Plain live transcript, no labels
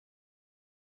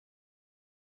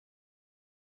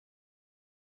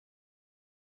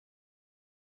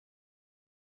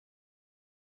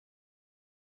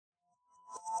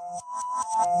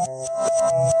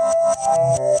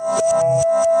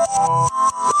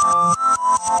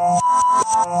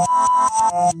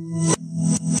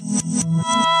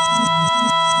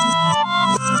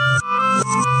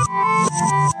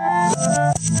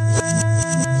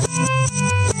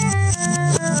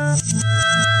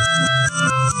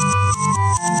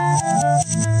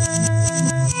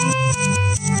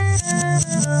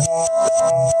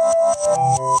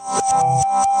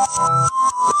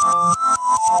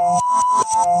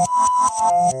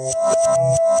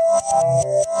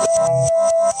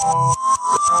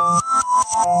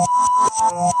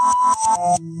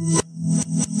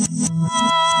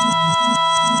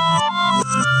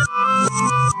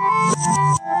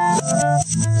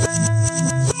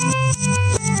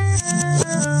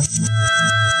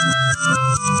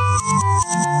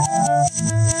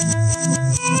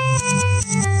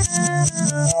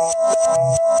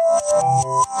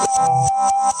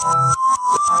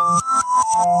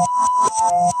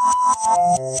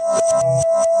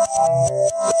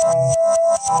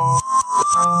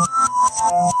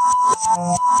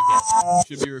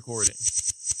Should be recording.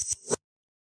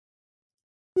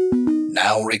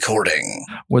 Now recording.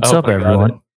 What's up,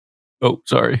 everyone? Oh,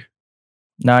 sorry.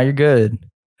 Nah, you're good.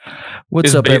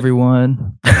 What's up,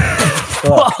 everyone?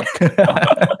 Fuck.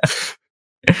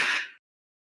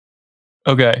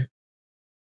 Okay.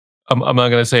 I'm not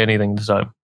going to say anything this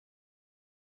time.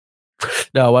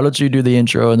 No, why don't you do the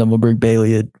intro and then we'll bring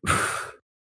Bailey in.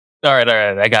 All right.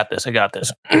 I got this.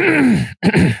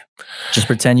 Just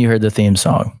pretend you heard the theme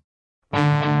song.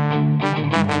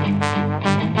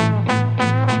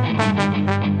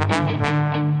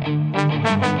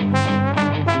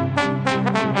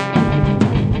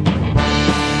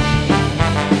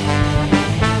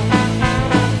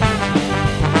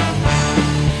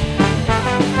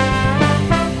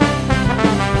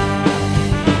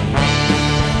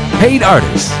 Paid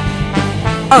artists,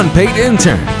 unpaid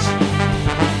interns.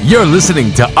 You're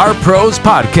listening to Art Pros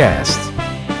Podcast.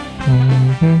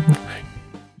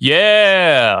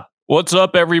 Yeah. What's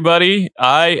up, everybody?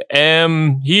 I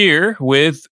am here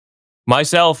with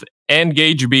myself and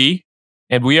Gage B,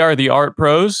 and we are the Art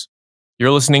Pros.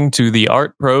 You're listening to the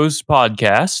Art Pros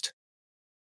Podcast.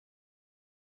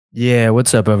 Yeah,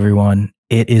 what's up, everyone?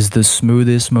 It is the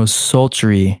smoothest, most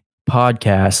sultry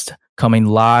podcast coming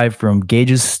live from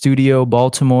Gage's studio,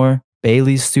 Baltimore,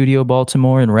 Bailey's studio,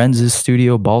 Baltimore, and Renz's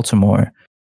studio, Baltimore.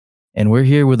 And we're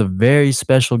here with a very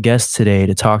special guest today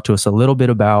to talk to us a little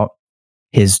bit about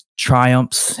his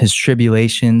triumphs, his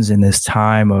tribulations in this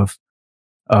time of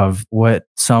what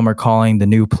some are calling the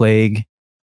new plague.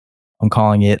 I'm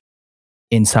calling it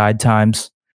inside times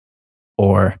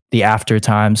or the after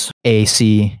times,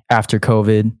 AC, after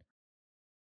COVID.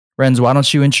 Renz, why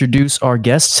don't you introduce our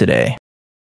guest today?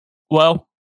 Well,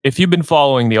 if you've been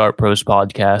following the Art Pros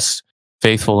Podcast,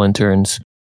 faithful interns,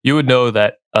 you would know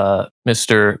that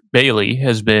Mr. Bailey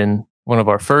has been one of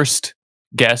our first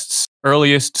guests,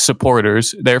 earliest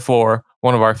supporters, therefore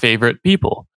one of our favorite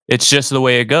people. It's just the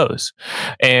way it goes.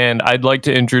 And I'd like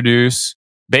to introduce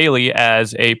Bailey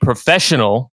as a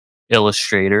professional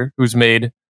illustrator who's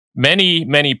made many,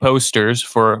 many posters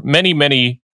for many,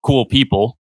 many cool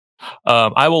people.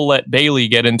 I will let Bailey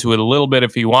get into it a little bit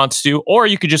if he wants to, or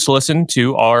you could just listen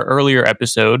to our earlier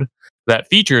episode that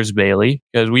features Bailey,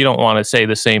 because we don't want to say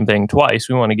the same thing twice.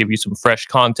 We want to give you some fresh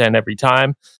content every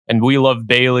time. And we love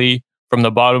Bailey from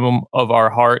the bottom of our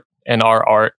heart and our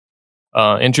art.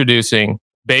 Introducing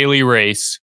Bailey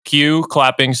Race. Cue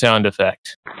clapping sound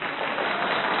effect.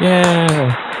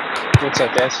 Yeah. What's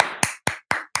up, guys?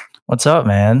 What's up,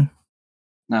 man?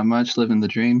 Not much. Living the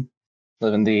dream.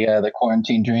 Living the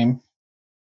quarantine dream.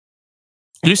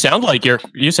 You sound like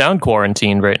you sound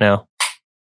quarantined right now.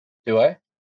 Do I?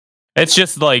 It's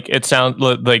just like it sounds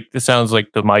like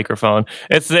the microphone.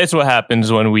 It's what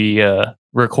happens when we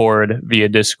record via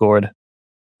Discord.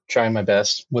 Trying my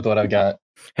best with what I've got.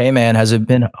 Hey, man, has it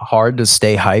been hard to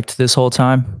stay hyped this whole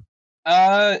time?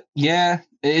 Yeah.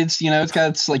 It's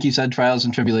got, like you said, trials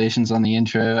and tribulations on the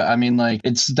intro. I mean, like,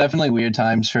 it's definitely weird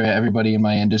times for everybody in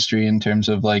my industry in terms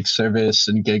of like service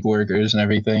and gig workers and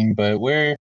everything. But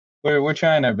we're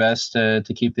trying our best to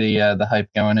keep the hype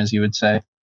going, as you would say.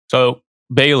 So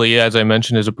Bailey, as I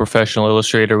mentioned, is a professional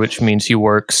illustrator, which means he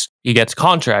gets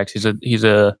contracts. He's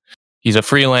a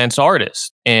freelance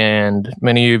artist, and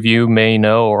many of you may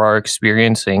know or are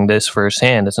experiencing this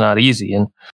firsthand. It's not easy, and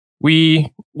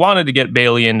we wanted to get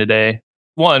Bailey in today.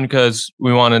 One, because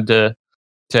we wanted to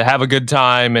have a good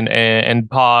time and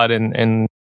pod and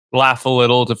laugh a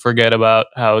little to forget about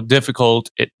how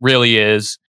difficult it really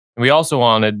is. And we also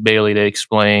wanted Bailey to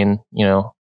explain,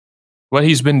 what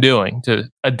he's been doing to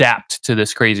adapt to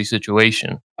this crazy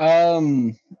situation.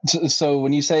 So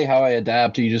when you say how I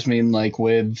adapt, do you just mean like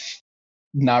with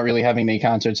not really having any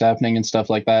concerts happening and stuff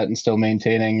like that, and still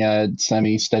maintaining a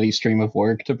semi-steady stream of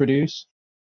work to produce?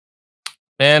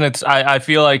 Man, I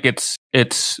feel like it's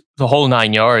the whole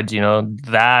 9 yards,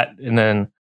 that, and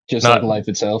then just like life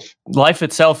itself. Life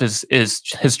itself has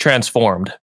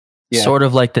transformed. Yeah. Sort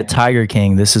of like the Tiger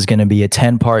King. This is going to be a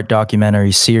 10-part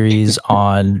documentary series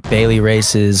on Bailey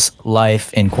Race's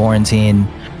life in quarantine.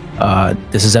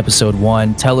 This is episode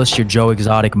 1. Tell us your Joe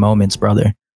Exotic moments,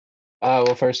 brother.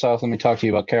 Well, first off, let me talk to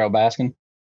you about Carol Baskin.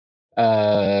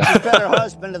 She fed her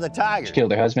husband to the tiger. She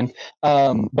killed her husband.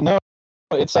 But no,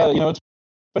 it's it's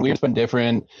been weird. It's been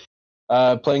different.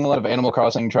 Playing a lot of Animal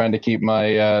Crossing, trying to keep my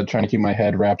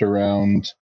head wrapped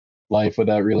around life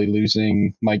without really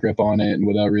losing my grip on it, and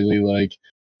without really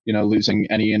losing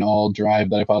any and all drive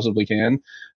that I possibly can.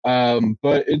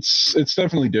 But it's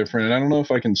definitely different. I don't know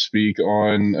if I can speak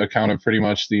on account of pretty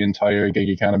much the entire gig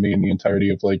economy and the entirety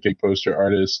of like gig poster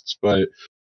artists, but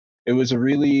it was a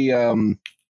really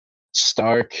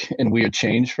stark and weird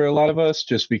change for a lot of us,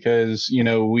 just because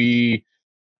we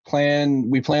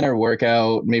plan our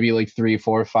workout maybe like 3,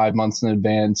 4, 5 months in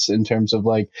advance in terms of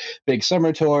like big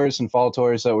summer tours and fall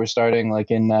tours that we're starting like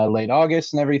in late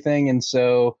August and everything. And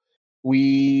so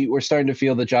we were starting to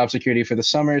feel the job security for the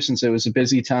summer, since it was a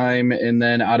busy time, and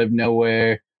then out of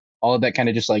nowhere all of that kind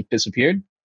of just like disappeared.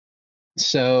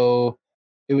 So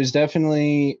it was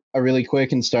definitely a really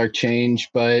quick and stark change,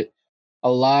 but a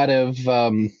lot of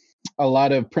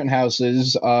print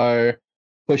houses are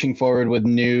pushing forward with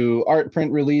new art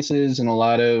print releases, and a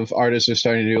lot of artists are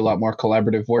starting to do a lot more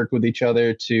collaborative work with each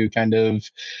other to kind of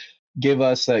give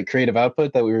us that creative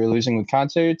output that we were losing with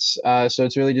concerts. So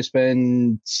it's really just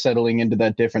been settling into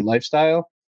that different lifestyle.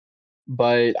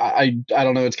 But I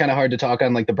don't know, it's kind of hard to talk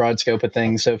on like the broad scope of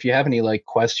things. So if you have any like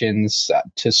questions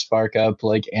to spark up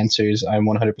like answers, I'm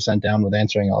 100% down with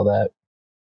answering all that.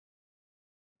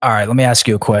 All right, let me ask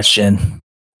you a question.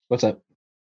 What's up?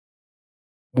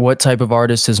 What type of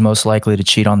artist is most likely to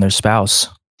cheat on their spouse?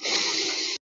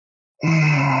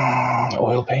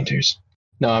 Oil painters.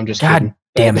 No, I'm just God kidding.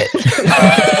 damn it.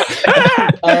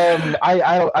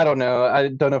 I don't know. I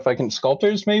don't know if I can.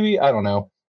 Sculptors, maybe? I don't know.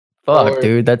 Fuck, Or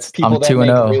dude. That's people I'm that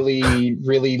 2-0. make really,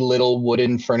 really little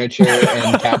wooden furniture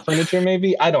and cat furniture,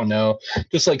 maybe? I don't know.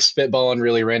 Just like spitballing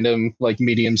really random like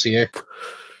mediums here.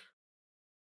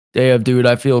 Damn, dude,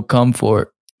 I feel come for it.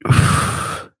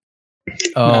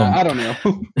 I don't know.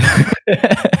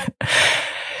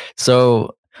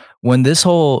 So when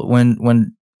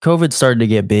when COVID started to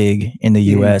get big in the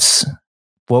US,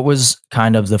 what was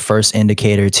kind of the first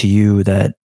indicator to you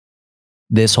that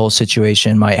this whole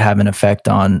situation might have an effect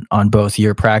on both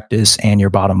your practice and your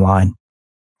bottom line?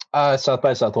 South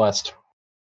by Southwest.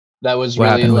 That was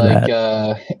What really happened with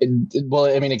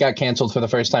like, it got canceled for the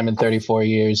first time in 34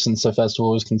 years since the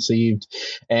festival was conceived.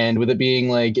 And with it being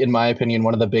like, in my opinion,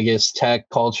 one of the biggest tech,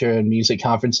 culture, and music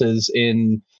conferences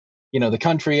in, the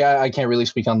country, I can't really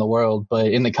speak on the world, but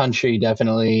in the country,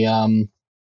 definitely,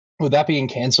 with that being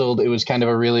canceled, it was kind of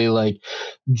a really like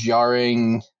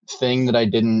jarring thing that I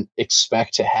didn't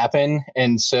expect to happen.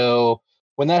 And so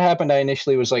when that happened, I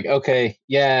initially was like, okay,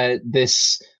 yeah,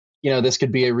 this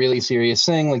could be a really serious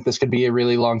thing. Like this could be a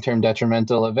really long-term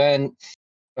detrimental event.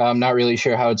 I'm not really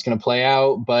sure how it's going to play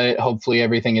out, but hopefully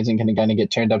everything isn't going to kind of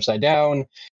get turned upside down.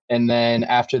 And then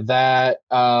after that,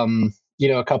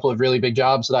 a couple of really big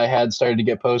jobs that I had started to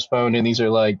get postponed. And these are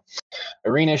like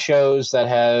arena shows that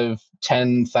have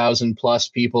 10,000 plus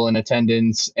people in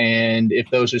attendance. And if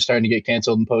those are starting to get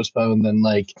canceled and postponed, then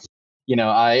like,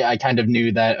 I kind of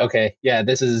knew that, okay, yeah,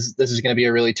 this is going to be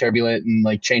a really turbulent and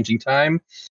like changing time.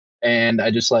 And I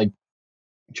just like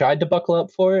tried to buckle up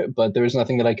for it, but there was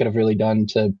nothing that I could have really done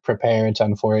to prepare a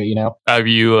ton for it, Have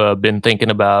you been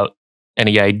thinking about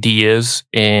any ideas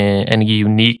and any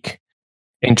unique,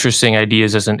 interesting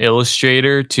ideas as an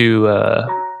illustrator to,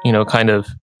 kind of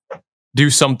do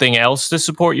something else to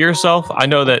support yourself? I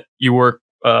know that you work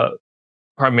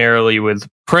primarily with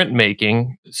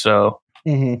printmaking, so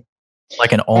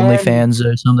like an OnlyFans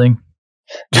or something?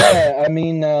 Yeah, I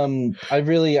mean,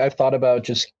 I've thought about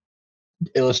just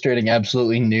illustrating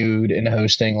absolutely nude and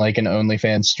hosting like an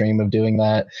OnlyFans stream of doing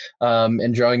that,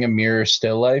 and drawing a mirror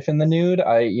still life in the nude.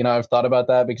 I've thought about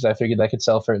that because I figured that could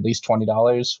sell for at least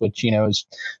 $20, which is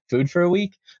food for a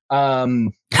week. But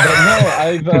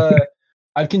no,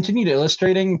 I've continued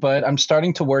illustrating, but I'm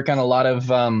starting to work on a lot of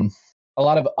a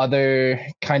lot of other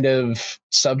kind of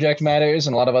subject matters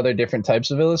and a lot of other different types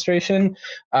of illustration,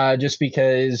 just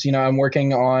because, I'm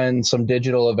working on some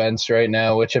digital events right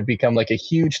now, which have become like a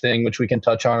huge thing, which we can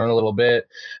touch on in a little bit.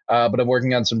 But I'm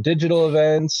working on some digital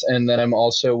events, and then I'm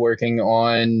also working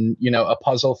on, a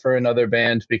puzzle for another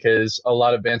band, because a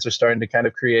lot of bands are starting to kind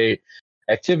of create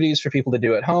activities for people to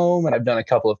do at home. And I've done a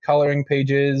couple of coloring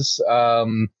pages.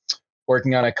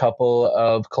 Working on a couple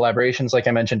of collaborations, like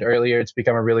I mentioned earlier. It's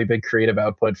become a really big creative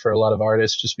output for a lot of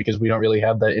artists, just because we don't really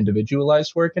have that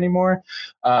individualized work anymore.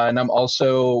 And I'm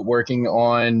also working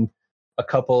on a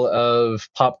couple of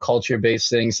pop culture based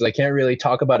things that I can't really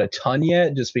talk about a ton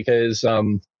yet, just because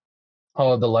all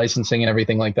of the licensing and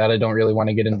everything like that. I don't really want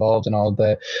to get involved in all of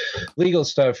the legal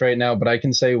stuff right now, but I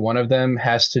can say one of them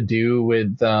has to do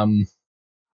with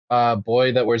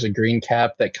boy that wears a green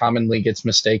cap that commonly gets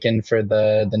mistaken for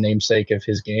the namesake of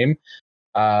his game.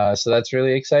 So that's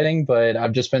really exciting, but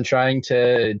I've just been trying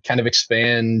to kind of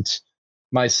expand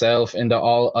myself into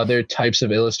all other types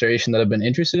of illustration that I've been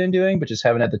interested in doing, but just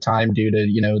haven't had the time due to,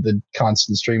 the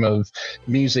constant stream of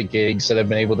music gigs that have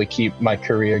been able to keep my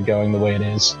career going the way it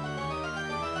is.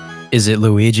 Is it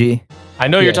Luigi? I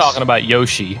know you're talking about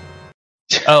Yoshi.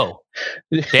 Oh,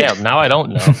 damn. Now I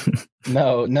don't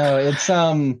know. No, it's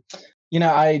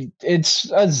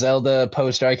it's a Zelda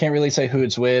poster. I can't really say who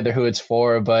it's with or who it's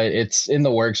for, but it's in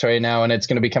the works right now, and it's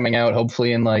going to be coming out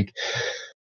hopefully in like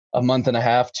a month and a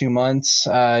half, 2 months.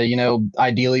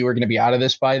 Ideally we're going to be out of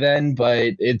this by then,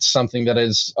 but it's something that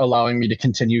is allowing me to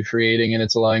continue creating, and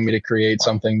it's allowing me to create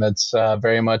something that's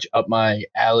very much up my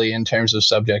alley in terms of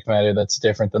subject matter that's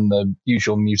different than the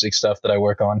usual music stuff that I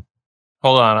work on.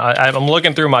 Hold on. I'm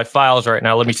looking through my files right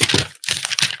now. Let me see.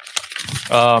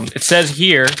 It says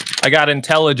here, I got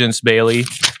intelligence, Bailey,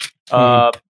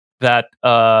 that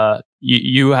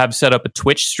you have set up a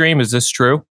Twitch stream. Is this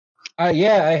true?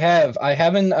 Yeah, I have. I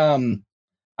haven't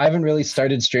really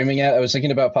started streaming yet. I was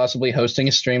thinking about possibly hosting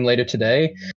a stream later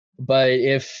today. But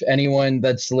if anyone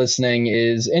that's listening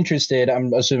is interested,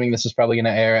 I'm assuming this is probably going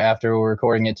to air after we're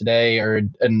recording it today or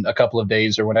in a couple of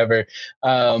days or whatever.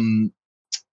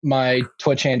 My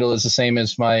Twitch handle is the same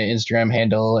as my Instagram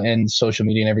handle and social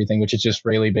media and everything, which is just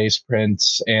Rayleigh Base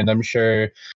Prints. And I'm sure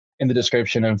in the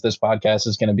description of this podcast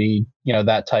is going to be,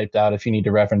 that typed out if you need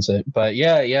to reference it. But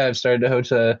yeah, I've started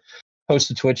to host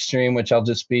a Twitch stream, which I'll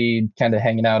just be kind of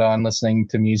hanging out on, listening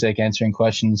to music, answering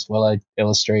questions while I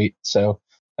illustrate. So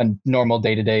a normal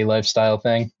day-to-day lifestyle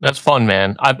thing. That's fun,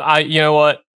 man. I you know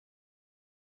what?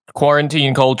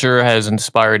 Quarantine culture has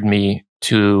inspired me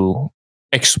to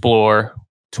explore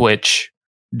Twitch,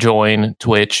 join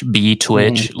Twitch, be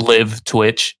Twitch, live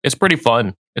Twitch. It's pretty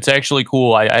fun. It's actually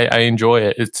cool. I enjoy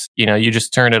it. It's, you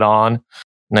just turn it on.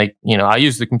 Like, I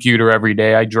use the computer every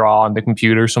day. I draw on the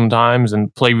computer sometimes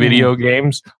and play video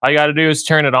games. All you got to do is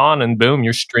turn it on and boom,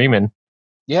 you're streaming.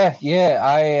 Yeah.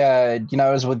 I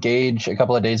was with Gage a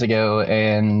couple of days ago,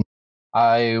 and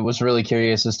I was really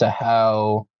curious as to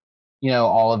how,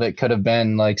 all of it could have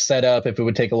been like set up if it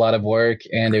would take a lot of work.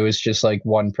 And it was just like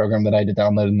one program that I had to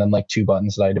download and then like 2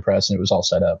 buttons that I had to press, and it was all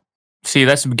set up. See,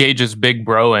 that's Gage's big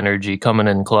bro energy coming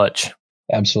in clutch.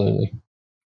 Absolutely.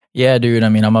 Yeah, dude. I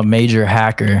mean, I'm a major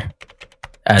hacker,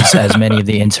 as many of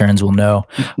the interns will know.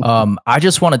 I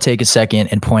just want to take a second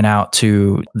and point out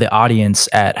to the audience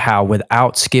at how,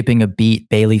 without skipping a beat,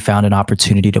 Bailey found an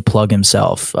opportunity to plug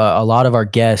himself. A lot of our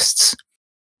guests,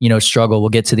 struggle. We'll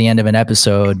get to the end of an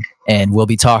episode and we'll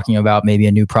be talking about maybe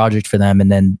a new project for them,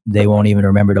 and then they won't even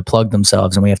remember to plug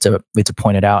themselves, and we have to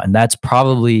point it out. And that's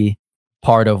probably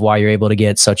part of why you're able to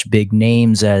get such big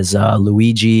names as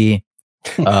Luigi,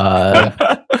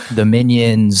 the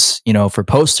Minions, for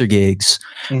poster gigs,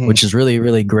 which is really,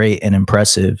 really great and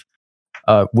impressive.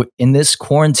 In this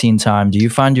quarantine time, do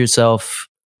you find yourself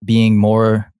being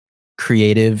more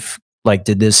creative? Like,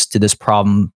 did this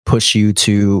problem push you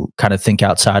to kind of think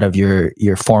outside of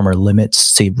your former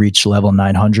limits to reach level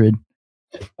 900?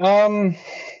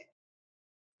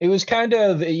 It was kind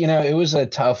of, it was a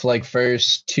tough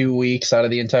first 2 weeks out of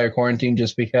the entire quarantine,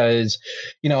 just because,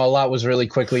 a lot was really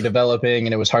quickly developing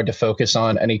and it was hard to focus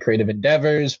on any creative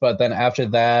endeavors. But then after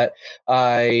that,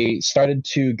 I started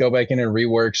to go back in and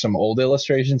rework some old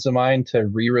illustrations of mine to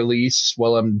re-release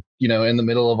while I'm, in the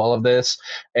middle of all of this.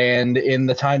 And in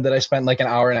the time that I spent an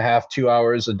hour and a half, 2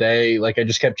 hours a day, I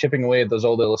just kept chipping away at those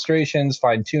old illustrations,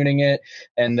 fine tuning it.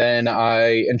 And then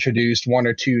I introduced 1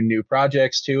 or 2 new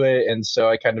projects to it. And so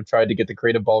I kind of tried to get the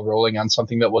creative ball rolling on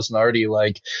something that wasn't already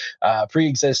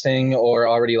pre-existing or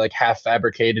already half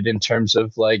fabricated in terms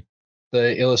of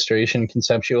the illustration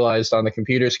conceptualized on the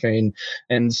computer screen.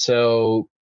 And so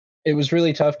it was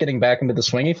really tough getting back into the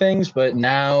swing of things. But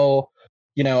now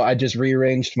I just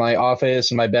rearranged my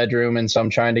office and my bedroom. And so I'm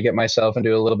trying to get myself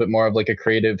into a little bit more of like a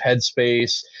creative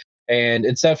headspace. And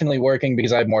it's definitely working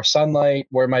because I have more sunlight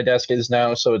where my desk is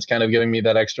now. So it's kind of giving me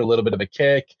that extra little bit of a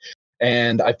kick.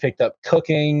 And I picked up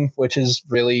cooking, which has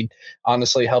really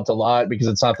honestly helped a lot because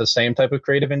it's not the same type of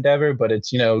creative endeavor, but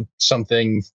it's,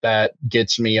 something that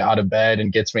gets me out of bed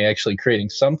and gets me actually creating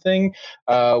something,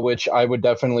 which I would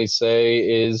definitely say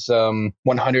is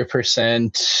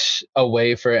 100% a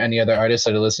way for any other artists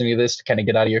that are listening to this to kind of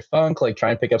get out of your funk, like try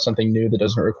and pick up something new that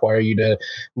doesn't require you to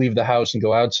leave the house and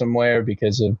go out somewhere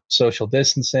because of social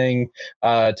distancing,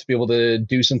 to be able to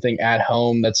do something at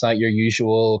home that's not your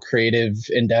usual creative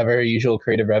endeavor, usual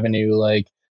creative revenue. Like,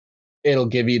 it'll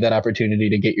give you that opportunity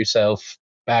to get yourself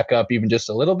back up even just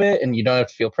a little bit, and you don't have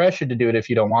to feel pressured to do it if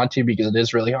you don't want to, because it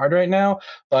is really hard right now.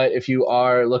 But if you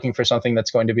are looking for something that's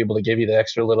going to be able to give you the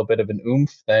extra little bit of an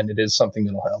oomph, then it is something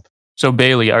that'll help. So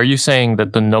Bailey, are you saying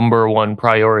that the number one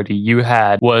priority you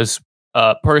had was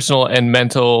personal and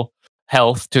mental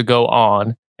health to go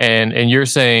on, and you're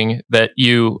saying that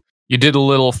you did a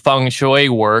little feng shui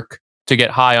work to get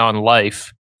high on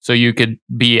life so you could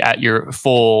be at your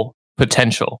full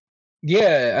potential?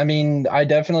 Yeah, I mean, I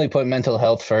definitely put mental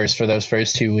health first for those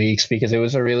first 2 weeks because it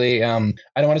was a really, I don't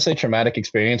want to say traumatic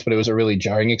experience, but it was a really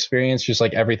jarring experience. Just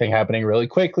like everything happening really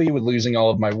quickly with losing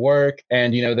all of my work.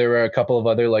 And, there were a couple of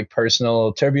other like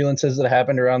personal turbulences that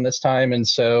happened around this time. And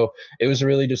so it was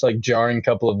really just like jarring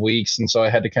couple of weeks. And so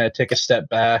I had to kind of take a step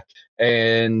back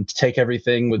and take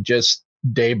everything with just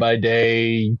day by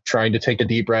day, trying to take a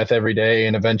deep breath every day,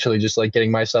 and eventually just like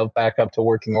getting myself back up to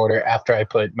working order after I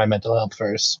put my mental health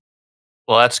first.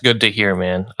 Well, that's good to hear,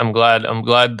 man. I'm glad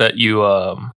that you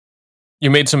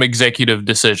made some executive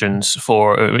decisions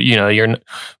for, you're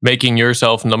making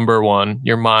yourself number one,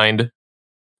 your mind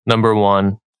number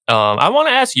one. I want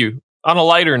to ask you on a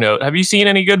lighter note, have you seen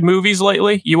any good movies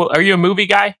lately? Are you a movie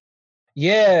guy?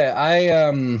 Yeah,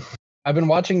 I've been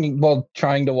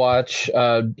trying to watch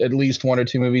at least one or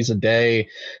two movies a day.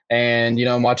 And,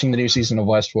 I'm watching the new season of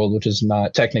Westworld, which is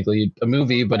not technically a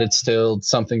movie, but it's still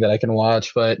something that I can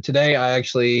watch. But today I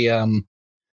actually,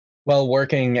 while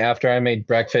working after I made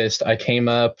breakfast, I came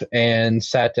up and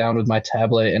sat down with my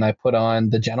tablet and I put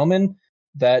on The Gentleman,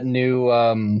 that new,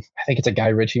 I think it's a Guy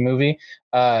Ritchie movie.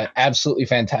 Absolutely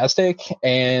fantastic.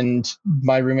 And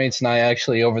my roommates and I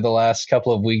actually, over the last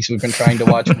couple of weeks, we've been trying to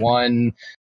watch one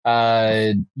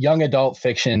young adult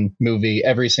fiction movie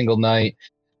every single night.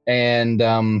 And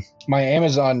my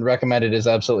Amazon recommended is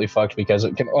absolutely fucked because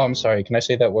I'm sorry, can I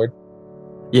say that word?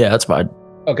 Yeah, that's fine.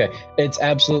 Okay, it's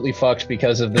absolutely fucked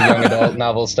because of the young adult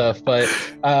novel stuff. But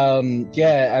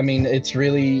yeah, I mean, it's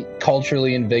really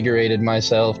culturally invigorated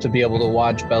myself to be able to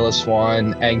watch Bella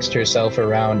Swan angst herself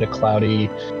around a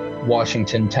cloudy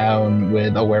Washington town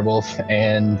with a werewolf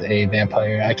and a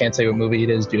vampire. I can't say what movie it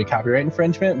is due to copyright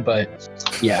infringement, but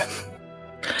yeah.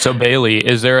 So Bailey,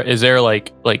 is there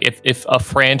like if a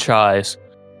franchise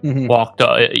walked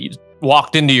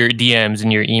into your DMs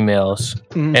and your emails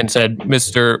and said,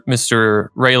 Mr.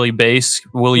 Rayleigh Bass,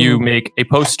 will you make a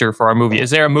poster for our movie? Is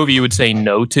there a movie you would say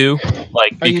no to?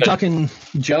 Are you talking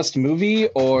just movie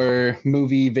or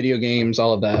movie, video games,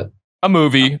 all of that? A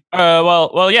movie.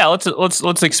 Well, yeah.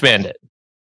 Let's expand it.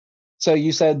 So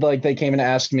you said like they came and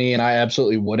asked me, and I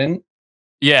absolutely wouldn't.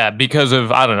 Yeah, because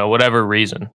of I don't know, whatever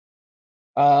reason.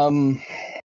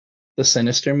 The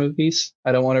Sinister movies.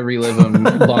 I don't want to relive them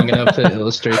long enough to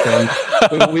illustrate them.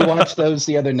 We watched those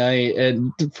the other night,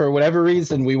 and for whatever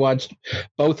reason, we watched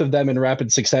both of them in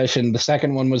rapid succession. The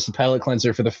second one was the palate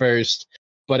cleanser for the first,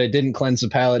 but it didn't cleanse the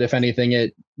palate. If anything,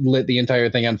 it lit the entire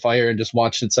thing on fire and just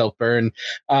watched itself burn.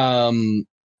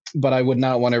 But I would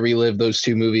not want to relive those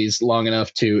two movies long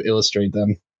enough to illustrate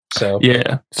them. So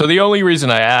yeah. So the only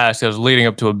reason I asked, I was leading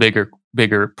up to a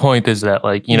bigger point, is that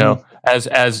like,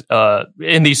 as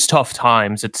in these tough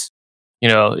times, it's,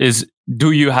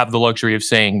 do you have the luxury of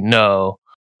saying no?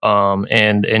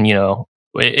 And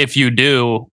if you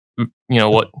do,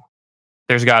 what,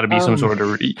 there's got to be some sort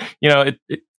of,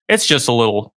 it's just a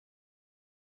little.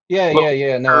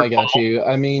 Yeah. No, I got you.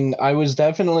 I mean, I was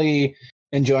definitely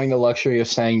enjoying the luxury of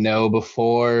saying no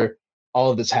before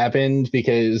all of this happened,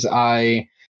 because I,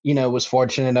 was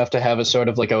fortunate enough to have a sort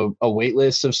of like a wait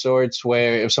list of sorts,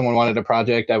 where if someone wanted a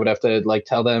project, I would have to like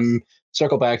tell them,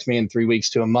 circle back to me in 3 weeks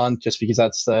to a month, just because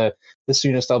that's the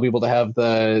soonest I'll be able to have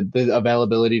the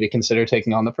availability to consider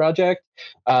taking on the project.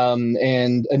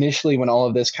 And initially, when all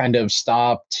of this kind of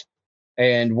stopped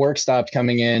and work stopped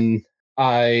coming in,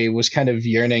 I was kind of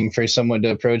yearning for someone to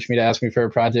approach me to ask me for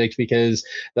a project, because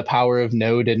the power of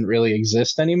no didn't really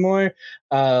exist anymore.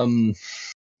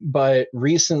 But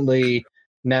recently,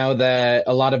 now that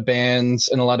a lot of bands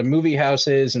and a lot of movie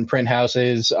houses and print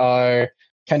houses are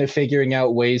kind of figuring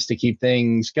out ways to keep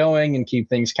things going and keep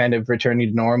things kind of returning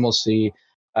to normalcy,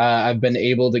 I've been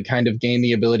able to kind of gain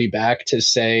the ability back to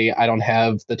say I don't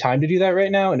have the time to do that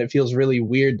right now. And it feels really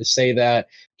weird to say that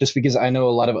just because I know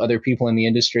a lot of other people in the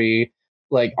industry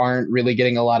like aren't really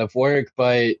getting a lot of work,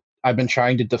 but I've been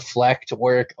trying to deflect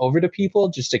work over to people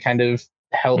just to kind of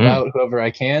help out whoever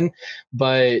I can.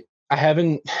 But I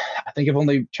think I've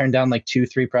only turned down like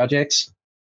 2-3 projects.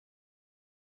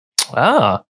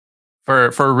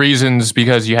 For reasons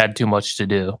because you had too much to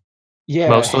do. Yeah,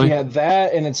 mostly? Yeah,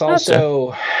 that, and it's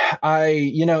also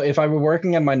if I were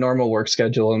working on my normal work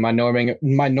schedule and my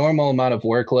normal amount of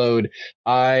workload,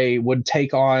 I would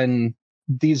take on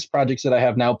these projects that I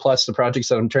have now, plus the projects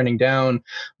that I'm turning down,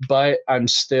 but I'm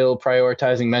still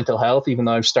prioritizing mental health, even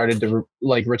though I've started to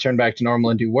return back to normal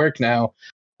and do work now.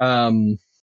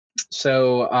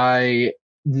 So I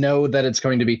know that it's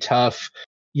going to be tough.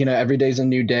 Every day's a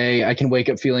new day. I can wake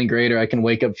up feeling great, or I can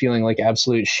wake up feeling like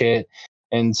absolute shit.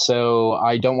 And so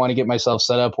I don't want to get myself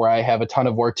set up where I have a ton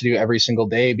of work to do every single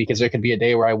day, because there could be a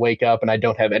day where I wake up and I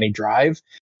don't have any drive.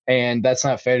 And that's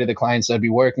not fair to the clients I'd be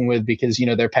working with, because,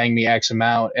 they're paying me X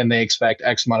amount and they expect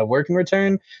X amount of work in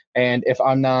return. And if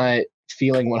I'm not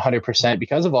feeling 100%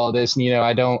 because of all this,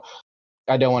 I don't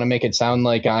want to make it sound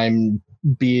like I'm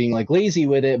being like lazy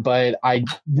with it, but I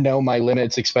know my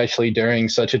limits, especially during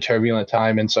such a turbulent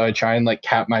time. And so I try and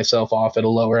cap myself off at a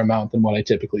lower amount than what I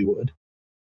typically would.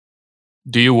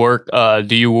 Do you work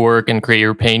and create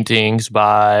your paintings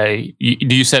do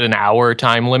you set an hour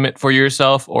time limit for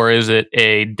yourself, or is it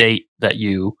a date that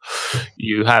you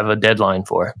have a deadline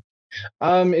for?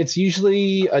 It's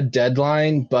usually a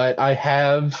deadline, but I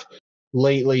have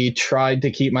lately tried to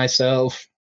keep myself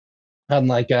on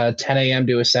a 10 a.m.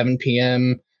 to a 7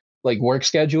 p.m. work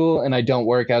schedule, and I don't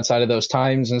work outside of those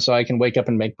times. And so I can wake up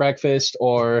and make breakfast,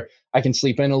 or I can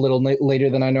sleep in a little later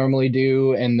than I normally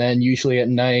do. And then usually at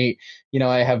night,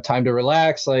 I have time to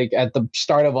relax. At the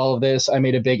start of all of this, I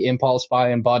made a big impulse buy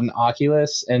and bought an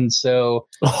Oculus. And so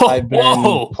I've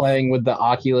been playing with the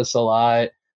Oculus a lot,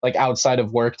 outside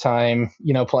of work time,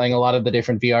 playing a lot of the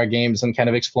different VR games and kind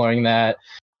of exploring that.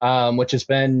 Which has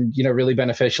been, really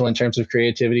beneficial in terms of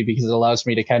creativity, because it allows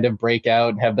me to kind of break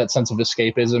out and have that sense of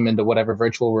escapism into whatever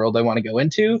virtual world I want to go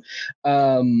into.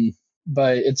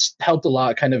 But it's helped a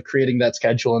lot kind of creating that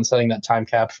schedule and setting that time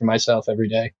cap for myself every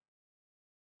day.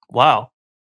 Wow.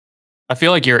 I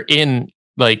feel like you're in,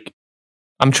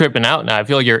 I'm tripping out now. I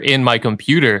feel like you're in my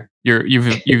computer.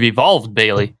 You've evolved,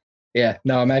 Bailey. Yeah,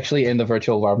 no, I'm actually in the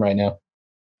virtual world right now.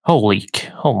 Oh my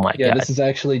God. Yeah, this is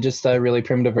actually just a really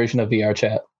primitive version of VR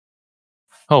chat.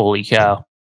 Holy cow.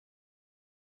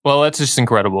 Well, that's just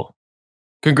incredible.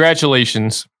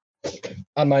 Congratulations.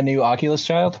 On my new Oculus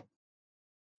Child?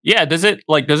 Yeah, does it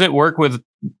work with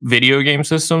video game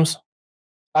systems?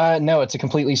 No, it's a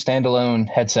completely standalone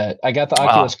headset. I got the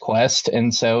Oculus Quest,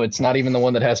 and so it's not even the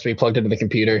one that has to be plugged into the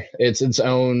computer. It's its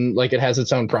own, it has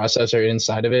its own processor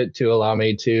inside of it to allow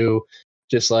me to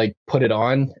just put it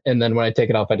on, and then when I take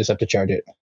it off, I just have to charge it.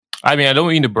 I mean, I don't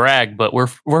mean to brag, but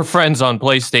we're friends on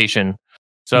PlayStation.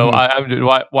 So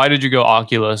why did you go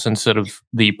Oculus instead of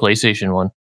the PlayStation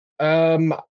one?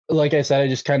 Like I said, I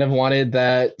just kind of wanted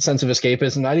that sense of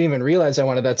escapism. I didn't even realize I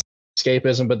wanted that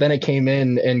escapism, but then it came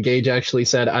in and Gage actually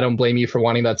said, I don't blame you for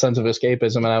wanting that sense of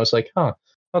escapism. And I was like, huh,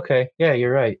 okay, yeah,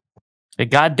 you're right. The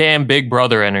goddamn Big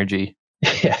Brother energy.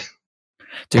 Yeah.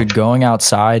 Dude, going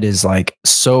outside is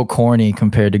so corny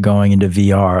compared to going into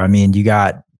VR. I mean, you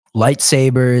got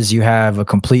lightsabers, you have a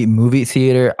complete movie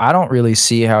theater. I don't really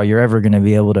see how you're ever going to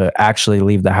be able to actually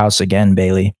leave the house again,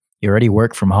 Bailey. You already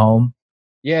work from home.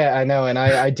 Yeah, I know. And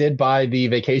I did buy the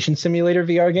Vacation Simulator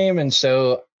VR game. And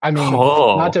so, I mean,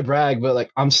 not to brag, but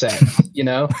I'm set, I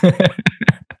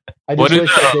just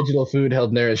wish that digital food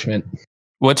held nourishment.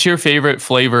 What's your favorite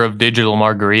flavor of digital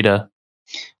margarita?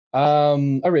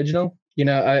 Original.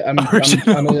 I'm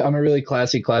a really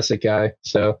classic guy.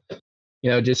 So,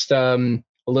 just a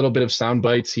little bit of sound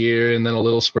bites here, and then a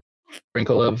little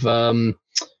sprinkle of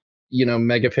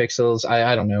megapixels.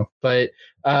 I don't know, but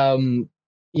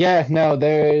yeah,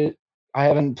 no, I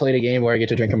haven't played a game where I get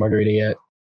to drink a margarita yet.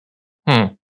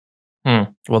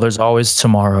 Well, there's always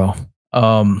tomorrow.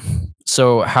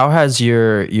 So how has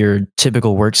your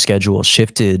typical work schedule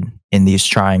shifted in these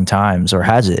trying times, or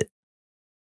has it?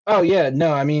 Oh, yeah.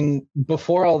 No, I mean,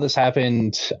 before all this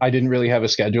happened, I didn't really have a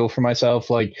schedule for myself.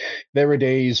 There were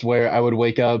days where I would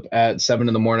wake up at 7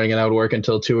 a.m. and I would work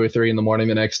until 2 or 3 a.m.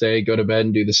 the next day, go to bed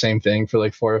and do the same thing for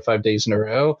 4 or 5 days in a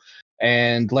row.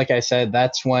 And like I said,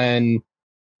 that's when,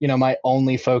 my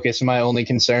only focus and my only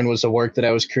concern was the work that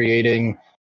I was creating.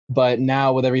 But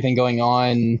now with everything going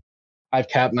on, I've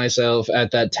capped myself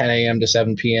at that 10 a.m. to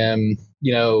 7 p.m.,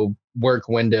 work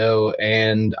window,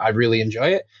 and I really enjoy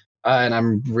it. And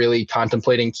I'm really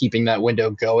contemplating keeping that window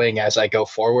going as I go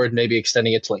forward, maybe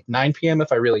extending it to like 9 p.m.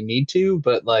 if I really need to,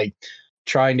 but like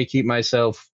trying to keep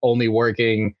myself only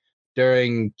working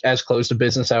during as close to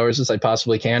business hours as I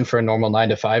possibly can for a normal 9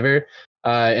 to 5er.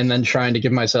 And then trying to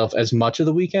give myself as much of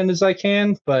the weekend as I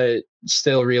can, but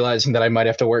still realizing that I might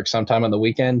have to work sometime on the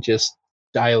weekend, just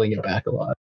dialing it back a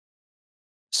lot.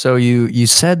 So you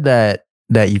said that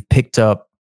you picked up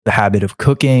the habit of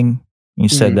cooking. You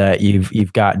said that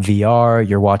you've got VR,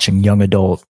 you're watching young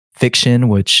adult fiction,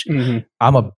 which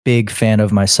I'm a big fan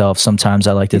of myself. Sometimes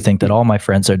I like to think that all my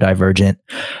friends are divergent,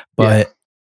 but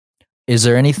is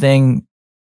there anything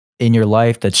in your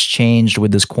life that's changed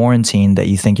with this quarantine that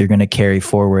you think you're going to carry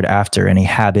forward after? Any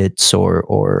habits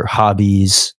or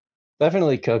hobbies?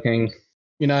 Definitely cooking.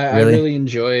 I really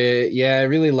enjoy it. Yeah, I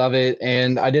really love it.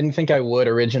 And I didn't think I would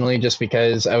originally, just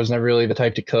because I was never really the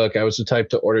type to cook. I was the type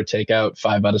to order takeout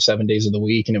 5 out of 7 days of the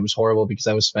week. And it was horrible because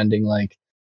I was spending like,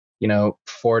 $400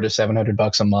 to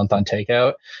 $700 a month on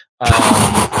takeout.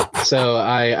 So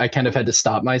I kind of had to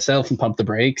stop myself and pump the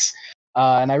brakes.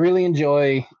 And I really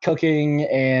enjoy cooking.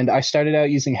 And I started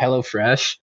out using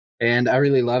HelloFresh, and I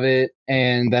really love it.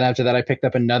 And then after that, I picked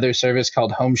up another service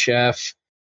called Home Chef.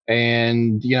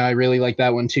 And, I really like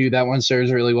that one too. That one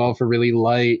serves really well for really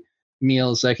light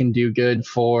meals that can do good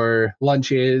for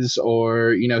lunches,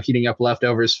 or, heating up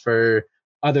leftovers for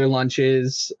other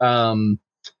lunches. And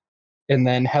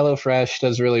then HelloFresh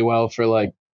does really well for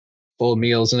like full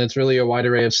meals. And it's really a wide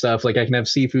array of stuff. Like I can have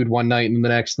seafood one night, and the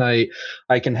next night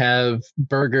I can have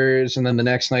burgers. And then the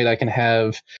next night I can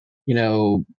have,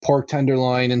 pork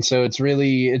tenderloin. And so it's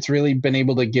really been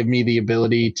able to give me the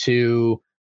ability to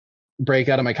break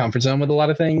out of my comfort zone with a lot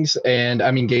of things. And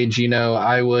I mean, Gage,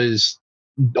 I was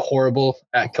horrible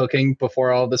at cooking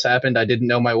before all of this happened. I didn't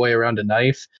know my way around a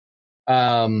knife.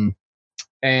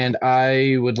 And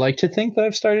I would like to think that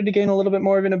I've started to gain a little bit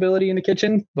more of an ability in the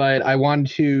kitchen, but I want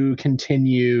to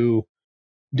continue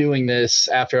doing this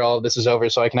after all of this is over,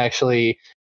 so I can actually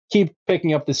keep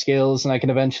picking up the skills, and I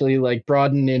can eventually like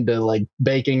broaden into like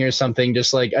baking or something,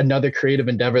 just like another creative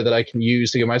endeavor that I can use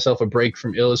to give myself a break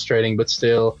from illustrating, but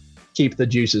still keep the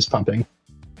juices pumping.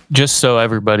 Just so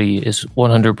everybody is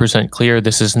 100% clear,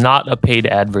 this is not a paid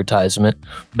advertisement.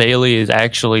 Bailey is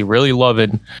actually really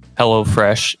loving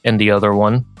HelloFresh and the other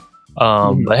one.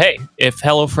 But hey, if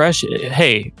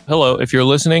if you're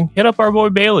listening, hit up our boy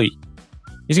Bailey.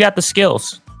 He's got the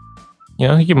skills.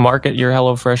 He can market your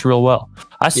HelloFresh real well.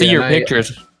 I see your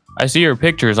pictures. I see your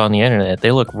pictures on the internet.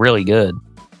 They look really good.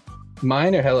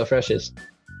 Mine or HelloFresh's?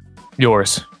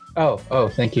 Yours. Oh,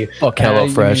 thank you. Fuck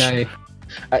HelloFresh.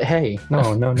 Hey,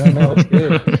 no, it's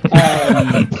good.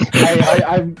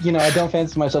 I don't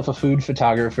fancy myself a food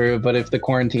photographer, but if the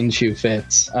quarantine shoe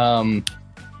fits,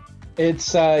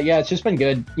 it's just been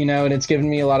good, and it's given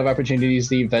me a lot of opportunities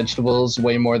to eat vegetables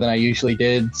way more than I usually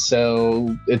did.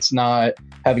 So it's not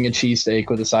having a cheesesteak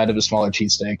with a side of a smaller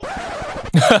cheesesteak.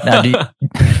 Now,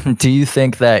 do you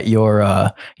think that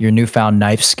your newfound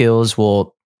knife skills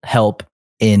will help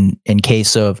in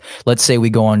case of, let's say we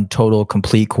go on total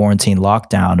complete quarantine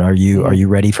lockdown? Are you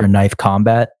ready for knife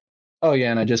combat? Oh yeah,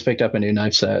 and I just picked up a new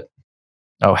knife set.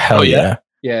 Oh hell yeah.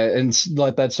 Yeah, and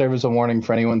let that serve as a warning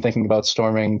for anyone thinking about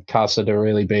storming Casa de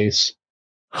Rayleigh base.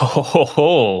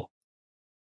 Oh.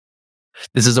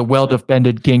 This is a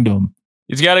well-defended kingdom.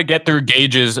 He's got to get through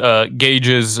Gage's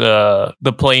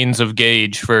the plains of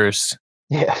Gage first.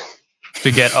 Yeah.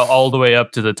 To get all the way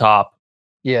up to the top.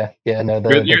 Yeah. No.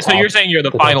 So you're saying you're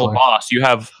the final boss. You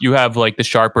have like the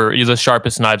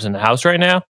sharpest knives in the house right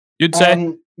now, you'd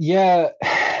say? Yeah.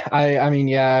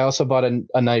 I also bought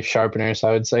a knife sharpener, so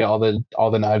I would say all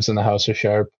the knives in the house are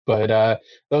sharp. But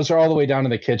those are all the way down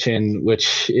in the kitchen,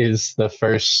 which is the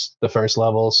first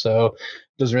level. So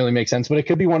it doesn't really make sense. But it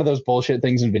could be one of those bullshit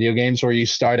things in video games where you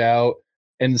start out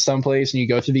in some place and you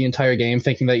go through the entire game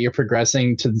thinking that you're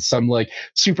progressing to some like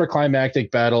super climactic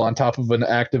battle on top of an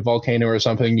active volcano or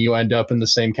something. You end up in the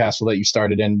same castle that you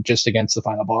started in, just against the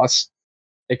final boss.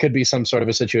 It could be some sort of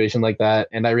a situation like that,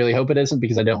 and I really hope it isn't,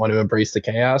 because I don't want to embrace the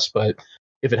chaos, but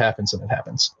if it happens, then it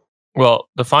happens. Well,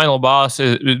 the final boss,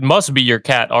 it must be your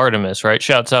cat Artemis, right?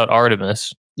 Shouts out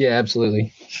Artemis. Yeah,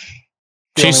 absolutely.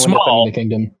 She's small. In the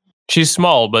kingdom. She's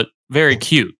small, but very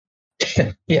cute.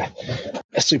 Yeah,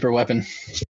 a super weapon.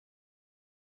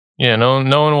 Yeah, no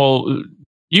one will.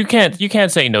 You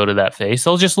can't say no to that face.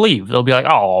 They'll just leave. They'll be like,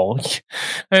 "Oh,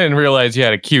 I didn't realize you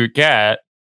had a cute cat."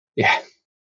 Yeah,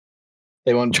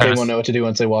 they won't know what to do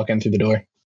once they walk in through the door.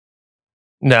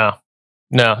 No,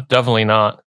 definitely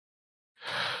not.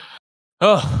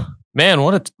 Oh man,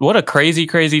 what a crazy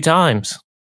times.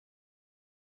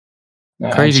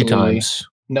 No, Crazy absolutely. times.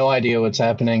 No idea what's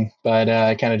happening, but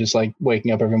kind of just like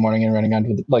waking up every morning and running around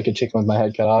with like a chicken with my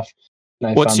head cut off.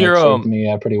 And I What's found your, that served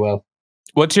me pretty well.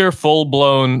 What's your full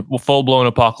blown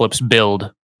apocalypse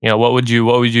build? You know, what would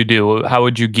you do? How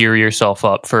would you gear yourself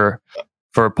up for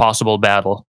a possible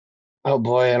battle? Oh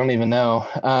boy, I don't even know.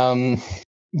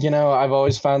 You know, I've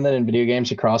always found that in video games,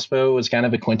 a crossbow was kind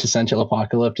of a quintessential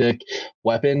apocalyptic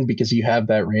weapon because you have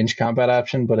that range combat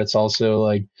option, but it's also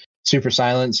like super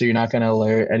silent, so you're not going to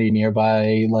alert any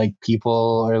nearby like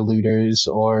people or looters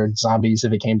or zombies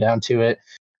if it came down to it.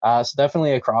 So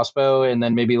definitely a crossbow, and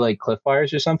then maybe like Cliff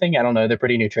Bars or something. I don't know. They're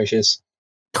pretty nutritious.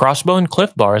 Crossbow and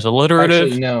Cliff Bars, alliterative.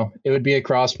 Actually, no. It would be a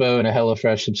crossbow and a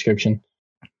HelloFresh subscription.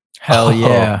 Hell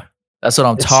yeah. That's what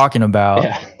I'm talking about.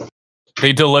 Yeah.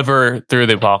 They deliver through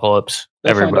the apocalypse.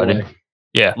 They'll find a Everybody. way.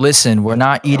 Yeah. Listen, we're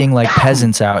not eating like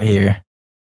peasants out here.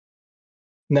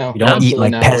 No, We don't eat absolutely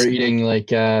like not. peasants.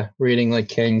 We're eating like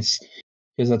kings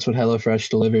because that's what HelloFresh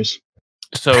delivers.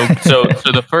 So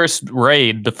the first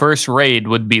raid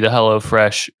would be the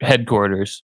HelloFresh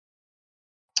headquarters.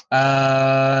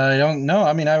 I don't know.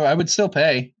 I mean, I would still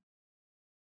pay.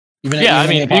 Yeah, I even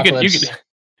mean, in the you apocalypse.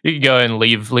 could go and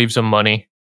leave some money.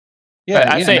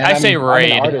 Yeah, I say I'm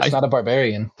raid. an artist, not a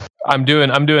barbarian. I'm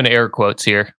doing air quotes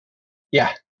here.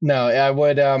 Yeah, no, I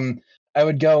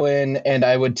would go in and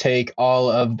I would take all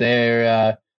of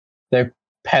their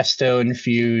pesto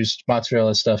infused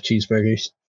mozzarella stuffed cheeseburgers.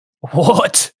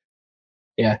 What?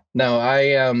 Yeah, no,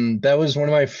 that was one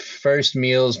of my first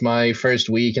meals, my first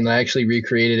week, and I actually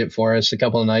recreated it for us a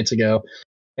couple of nights ago,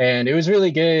 and it was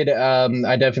really good.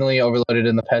 I definitely overloaded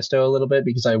in the pesto a little bit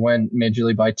because I went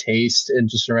majorly by taste and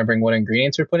just remembering what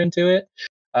ingredients were put into it.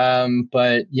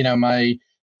 But you know, my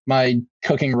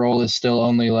cooking roll is still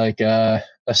only like a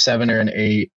 7 or an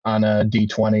 8 on a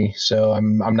D20, so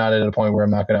I'm not at a point where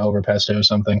I'm not going to over pesto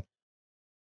something.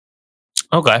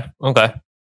 Okay.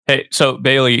 Hey, so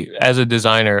Bailey, as a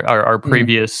designer, our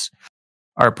previous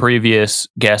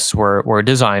guests were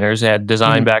designers. They had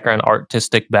design background,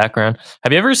 artistic background.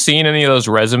 Have you ever seen any of those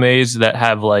resumes that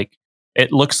have like,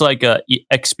 it looks like a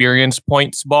experience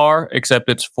points bar, except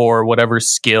it's for whatever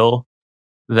skill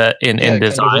that in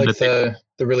design. Kind of like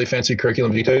the really fancy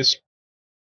curriculum vitaes.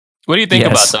 What do you think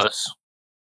Yes. about those?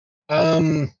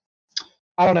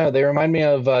 I don't know. They remind me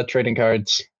of trading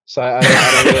cards. So I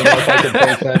don't really know if I could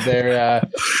think that they're.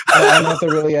 I don't know if they're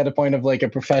really at a point of like a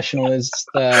professionalist,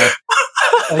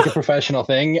 like a professional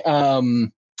thing.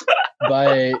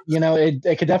 But you know,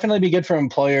 it could definitely be good for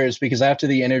employers because after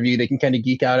the interview, they can kind of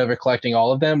geek out over collecting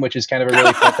all of them, which is kind of a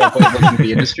really fucked up way of looking at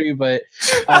the industry. But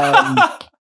I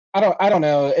don't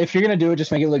know if you're gonna do it,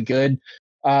 just make it look good.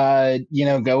 You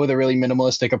know, go with a really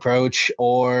minimalistic approach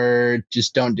or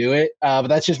just don't do it. But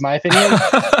that's just my opinion.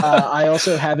 I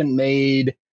also haven't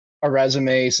made a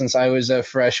resume since I was a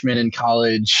freshman in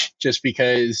college, just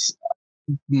because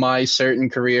my certain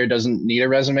career doesn't need a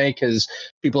resume because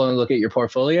people only look at your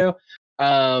portfolio.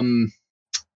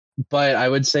 But I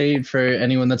would say for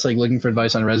anyone that's like looking for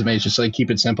advice on resumes, just like keep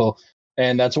it simple.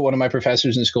 And that's what one of my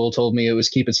professors in school told me. It was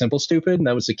keep it simple, stupid. And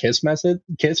that was the KISS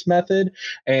method.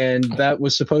 And that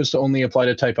was supposed to only apply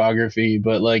to typography,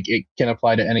 but like it can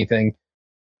apply to anything.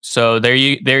 So there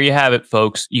you have it,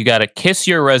 folks. You got to kiss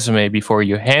your resume before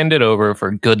you hand it over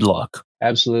for good luck.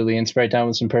 Absolutely. And spray it down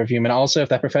with some perfume. And also, if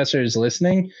that professor is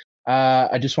listening,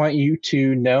 I just want you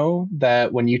to know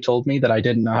that when you told me that I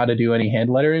didn't know how to do any hand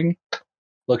lettering,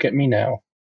 look at me now.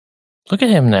 Look at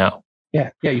him now. Yeah,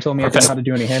 you told me I didn't know how to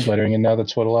do any hand lettering, and now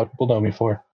that's what a lot of people know me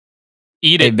for.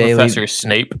 Eat Hey, it, Bailey. Professor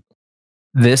Snape.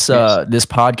 This this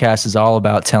podcast is all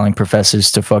about telling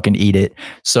professors to fucking eat it.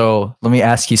 So let me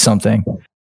ask you something.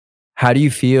 How do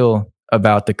you feel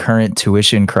about the current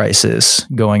tuition crisis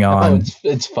going on? Oh,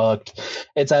 it's fucked.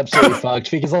 It's absolutely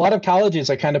fucked because a lot of colleges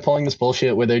are kind of pulling this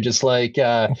bullshit where they're just like,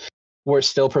 we're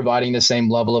still providing the same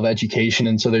level of education,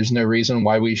 and so there's no reason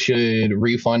why we should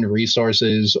refund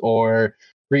resources or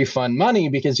refund money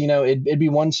because, you know, it'd be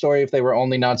one story if they were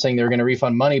only not saying they were going to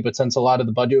refund money, but since a lot of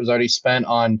the budget was already spent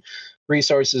on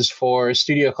resources for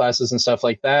studio classes and stuff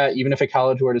like that, even if a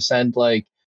college were to send like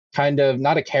kind of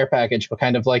not a care package, but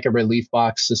kind of like a relief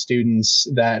box to students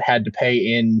that had to pay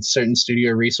in certain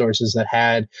studio resources that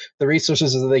had the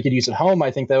resources that they could use at home,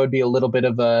 I think that would be a little bit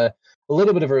of a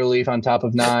relief on top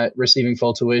of not receiving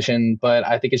full tuition. But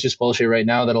I think it's just bullshit right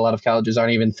now that a lot of colleges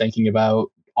aren't even thinking about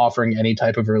offering any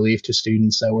type of relief to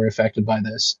students that were affected by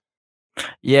this.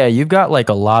 Yeah, you've got like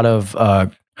a lot of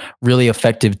really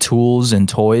effective tools and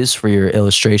toys for your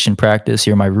illustration practice.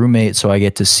 You're my roommate, so I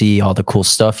get to see all the cool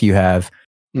stuff you have.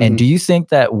 And do you think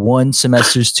that one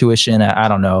semester's tuition, I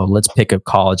don't know, let's pick a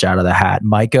college out of the hat,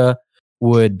 Micah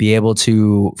would be able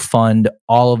to fund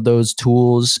all of those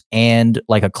tools and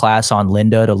like a class on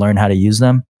Lynda to learn how to use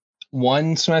them?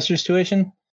 One semester's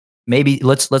tuition? Maybe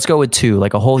let's go with 2,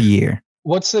 like a whole year.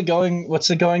 What's the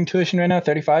going tuition right now?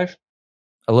 35?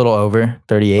 A little over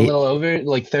 38. A little over,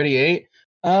 like 38.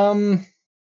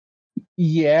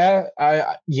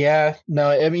 Yeah, no,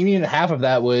 I mean, even half of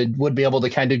that would be able to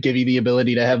kind of give you the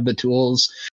ability to have the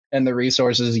tools and the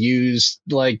resources used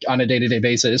like on a day-to-day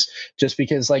basis, just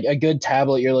because like a good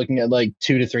tablet, you're looking at like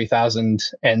 2,000 to 3,000.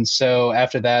 And so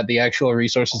after that, the actual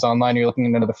resources online, you're looking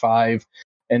at another 5.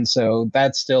 And so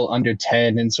that's still under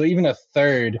 10. And so even a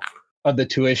third of the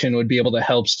tuition would be able to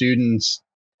help students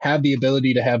have the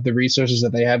ability to have the resources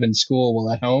that they have in school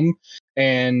while at home.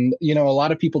 And, you know, a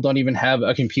lot of people don't even have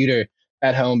a computer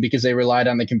at home because they relied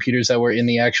on the computers that were in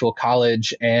the actual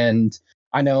college. And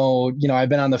I know, you know, I've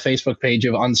been on the Facebook page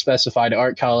of Unspecified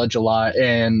Art College a lot,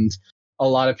 and a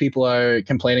lot of people are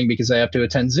complaining because they have to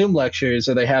attend Zoom lectures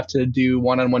or they have to do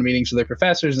one-on-one meetings with their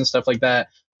professors and stuff like that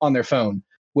on their phone,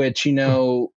 which, you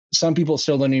know, some people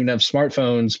still don't even have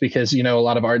smartphones because, you know, a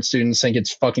lot of art students think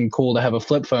it's fucking cool to have a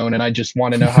flip phone, and I just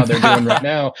want to know how they're doing right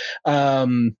now.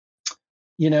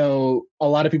 You know, a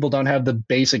lot of people don't have the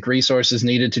basic resources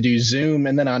needed to do Zoom.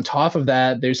 And then on top of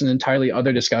that, there's an entirely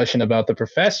other discussion about the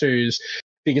professors,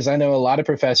 because I know a lot of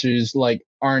professors like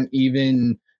aren't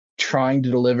even trying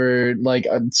to deliver like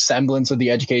a semblance of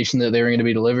the education that they were going to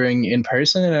be delivering in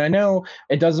person. And I know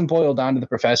it doesn't boil down to the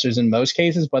professors in most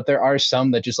cases, but there are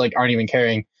some that just like aren't even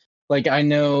caring. Like I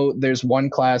know there's one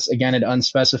class, again, at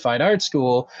Unspecified Art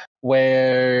School,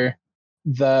 where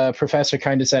the professor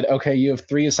kind of said, okay, you have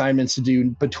 3 assignments to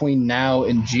do between now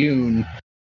and June.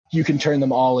 You can turn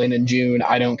them all in June.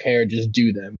 I don't care. Just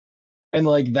do them. And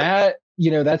like that, you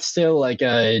know, that's still like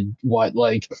a, what,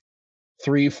 like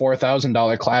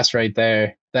 $3,000-$4,000 class right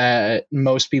there that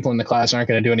most people in the class aren't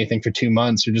going to do anything for 2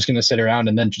 months. They're just going to sit around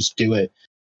and then just do it,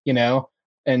 you know?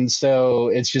 And so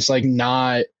it's just like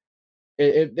not,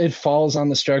 it falls on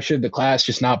the structure of the class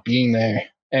just not being there.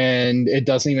 And it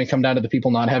doesn't even come down to the people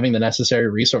not having the necessary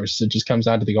resources. It just comes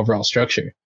down to the overall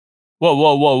structure.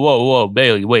 Whoa,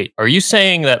 Bailey, wait. Are you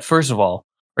saying that, first of all,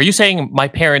 are you saying my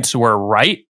parents were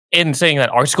right in saying that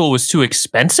art school was too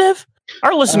expensive?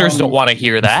 Our listeners don't want to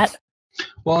hear that.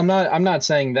 Well, I'm not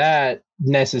saying that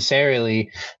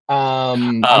necessarily.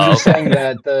 I'm just saying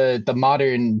that the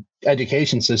modern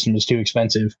education system is too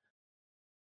expensive.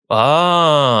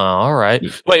 All right.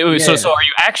 Wait. Yeah. So are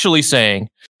you actually saying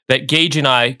that Gage and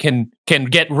I can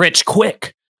get rich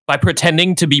quick by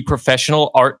pretending to be professional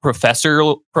art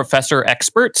professor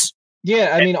experts?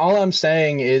 Yeah, I mean, all I'm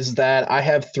saying is that I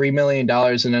have $3 million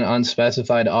in an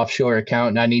unspecified offshore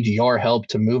account, and I need your help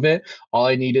to move it. All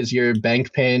I need is your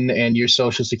bank PIN and your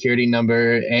social security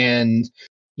number, and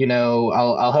you know,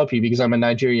 I'll help you because I'm a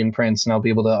Nigerian prince, and I'll be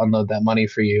able to unload that money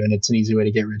for you, and it's an easy way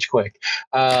to get rich quick.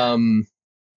 In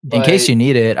case you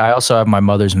need it, I also have my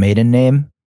mother's maiden name.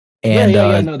 And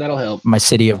no, that'll help. My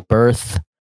city of birth.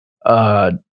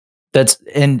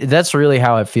 That's really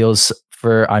how it feels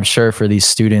I'm sure for these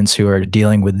students who are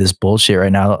dealing with this bullshit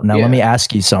right now. Now, Let me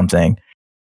ask you something.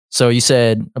 So you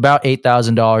said about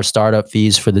 $8,000 startup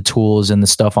fees for the tools and the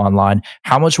stuff online.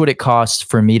 How much would it cost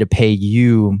for me to pay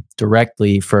you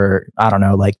directly for, I don't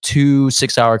know, like 2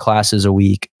 6-hour classes a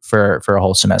week for a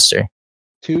whole semester?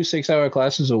 2 6-hour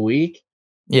classes a week?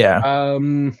 Yeah.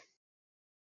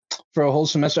 For a whole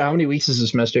semester, how many weeks is a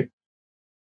semester?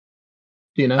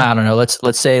 Do you know? I don't know.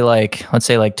 Let's say like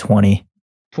 20.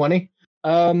 20?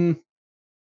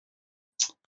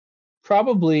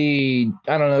 Probably,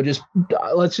 I don't know, just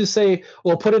let's just say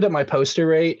we'll put it at my poster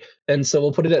rate, and so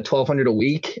we'll put it at $1,200 a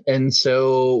week. And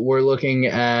so we're looking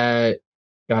at,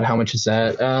 God, how much is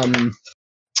that?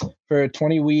 For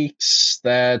 20 weeks,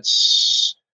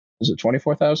 is it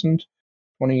 24,000?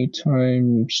 20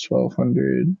 times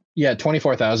 1,200. Yeah,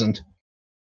 24,000.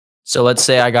 So let's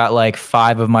say I got like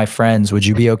 5 of my friends. Would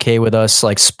you be okay with us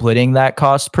like splitting that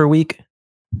cost per week?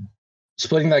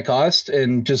 Splitting that cost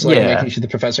and just like making sure the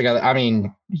professor got it. I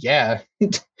mean, yeah,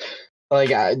 like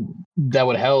that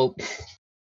would help.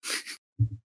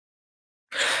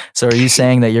 So are you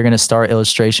saying that you're going to start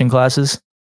illustration classes?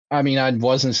 I mean, I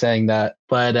wasn't saying that,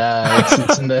 but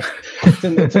it's in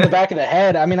the back of the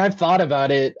head. I mean, I've thought about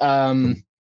it,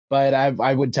 but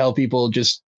I would tell people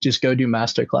just go do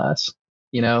master class.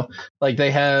 You know, like they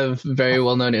have very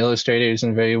well-known illustrators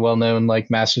and very well-known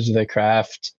like masters of their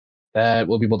craft that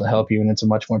will be able to help you, and it's a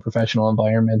much more professional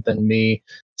environment than me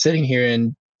sitting here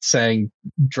and saying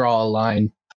draw a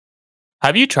line.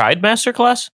 Have you tried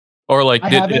masterclass? Or like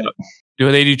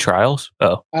Do they do trials?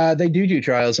 Oh, They do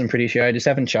trials, I'm pretty sure. I just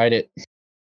haven't tried it.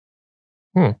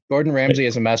 Gordon Ramsay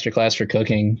has a masterclass for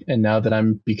cooking, and now that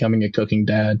I'm becoming a cooking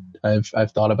dad,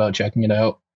 I've thought about checking it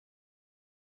out.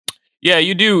 yeah,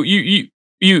 you do.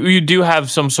 You do have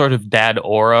some sort of dad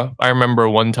aura. I remember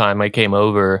one time I came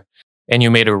over and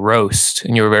you made a roast,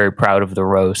 and you were very proud of the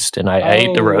roast, and I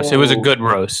ate the roast. It was a good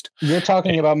roast. You're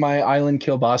talking about my island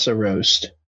kielbasa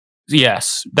roast.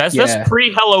 Yes, that's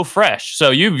pre HelloFresh,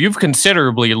 so you've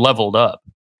considerably leveled up.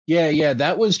 Yeah,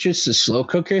 that was just a slow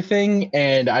cooker thing,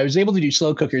 and I was able to do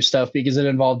slow cooker stuff because it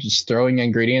involved just throwing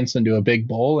ingredients into a big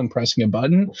bowl and pressing a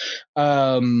button.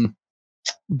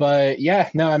 But yeah,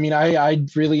 no, I mean, I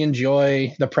really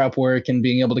enjoy the prep work and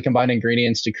being able to combine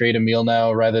ingredients to create a meal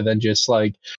now, rather than just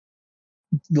like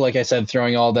I said,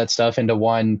 throwing all that stuff into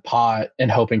one pot and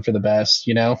hoping for the best,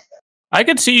 you know? I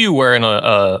could see you wearing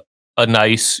a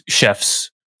nice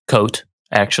chef's coat.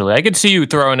 Actually, I could see you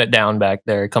throwing it down back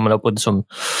there, coming up with some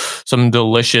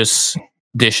delicious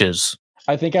dishes.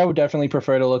 I think I would definitely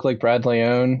prefer to look like Brad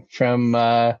Leone from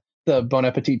the Bon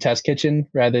Appetit Test Kitchen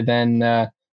rather than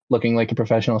looking like a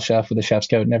professional chef with a chef's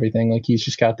coat and everything. Like, he's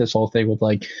just got this whole thing with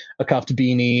like a cuffed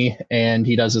beanie, and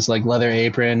he does this like leather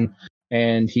apron,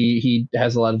 and he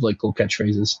has a lot of like cool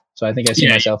catchphrases. So I think I see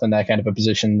myself in that kind of a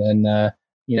position than a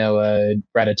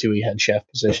Ratatouille head chef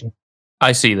position.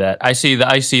 I see that. I see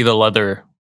the leather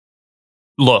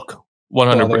look.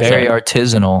 100%. Very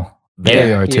artisanal. Very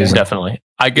artisanal. Definitely.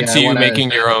 I could see you making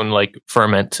your own like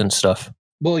ferments and stuff.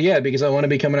 Well, yeah, because I want to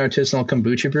become an artisanal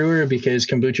kombucha brewer, because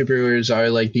kombucha brewers are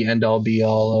like the end all be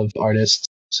all of artists.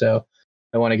 So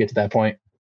I want to get to that point.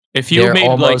 If you They're made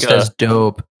almost like as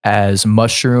dope as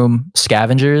mushroom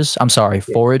scavengers. I'm sorry,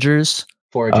 foragers.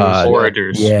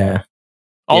 Foragers. Yeah.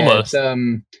 Almost.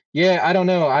 Yeah, I don't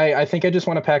know. I think I just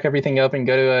want to pack everything up and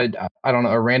go to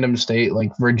a random state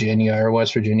like Virginia or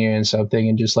West Virginia and something,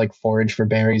 and just like forage for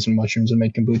berries and mushrooms and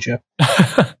make kombucha.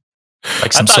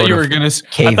 Like I thought you were gonna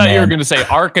say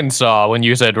Arkansas when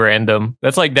you said random.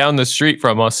 That's like down the street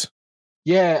from us.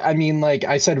 Yeah, I mean, like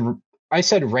I said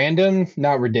random,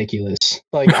 not ridiculous.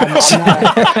 Like I'm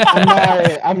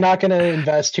not gonna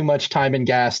invest too much time and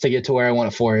gas to get to where I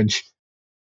want to forage.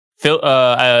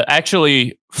 Pennsylvania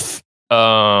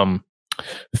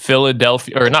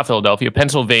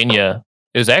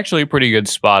is actually a pretty good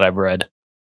spot, I've read.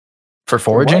 For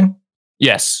foraging? What?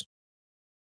 Yes.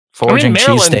 Foraging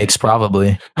cheesesteaks,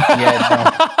 probably.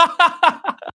 Yeah.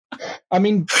 I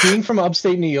mean, being from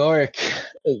upstate New York,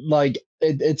 like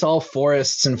it's all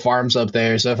forests and farms up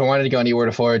there. So if I wanted to go anywhere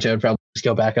to forage, I would probably just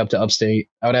go back up to upstate.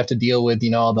 I would have to deal with,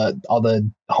 all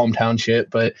the hometown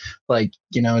shit, but like,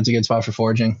 it's a good spot for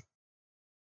foraging.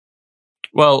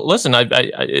 Well, listen,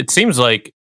 it seems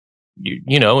like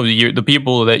the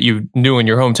people that you knew in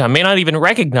your hometown may not even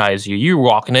recognize you. You're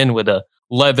walking in with a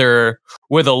leather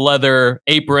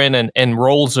apron and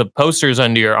rolls of posters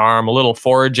under your arm, a little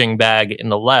foraging bag in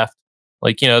the left.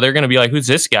 Like, they're going to be like, who's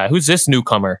this guy? Who's this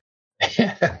newcomer?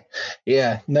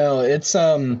 Yeah, no, it's,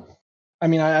 I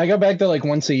mean, I go back there like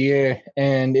once a year,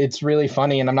 and it's really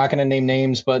funny, and I'm not going to name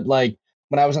names, but like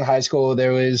when I was in high school,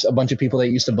 there was a bunch of people that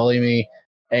used to bully me.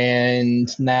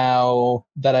 And now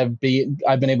that I've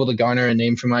been able to garner a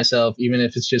name for myself, even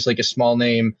if it's just like a small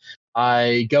name,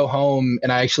 I go home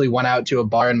and I actually went out to a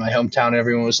bar in my hometown, and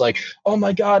everyone was like, "Oh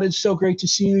my God, it's so great to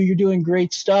see you. You're doing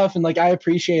great stuff." And like, I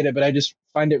appreciate it, but I just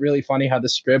find it really funny how the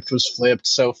script was flipped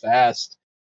so fast,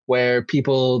 where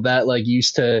people that like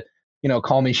used to,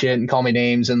 call me shit and call me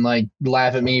names and like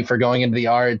laugh at me for going into the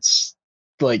arts,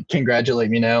 like congratulate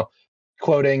me now.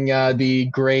 Quoting the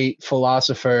great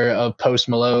philosopher of Post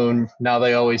Malone, now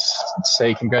they always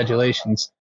say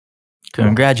congratulations.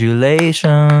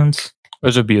 Congratulations. It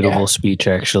was a beautiful speech,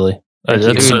 actually.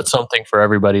 That's something for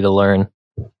everybody to learn.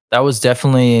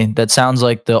 That sounds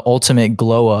like the ultimate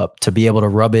glow up, to be able to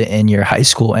rub it in your high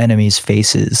school enemies'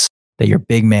 faces that you're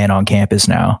big man on campus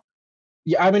now.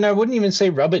 Yeah, I mean, I wouldn't even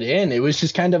say rub it in. It was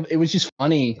just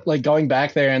funny, like going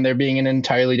back there and there being an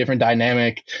entirely different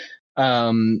dynamic.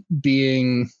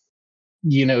 Being,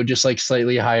 just like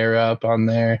slightly higher up on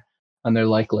their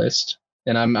like list,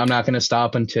 and I'm not going to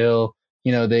stop until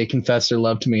they confess their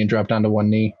love to me and drop down to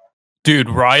one knee. Dude,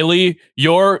 Riley,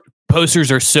 your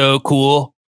posters are so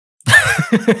cool.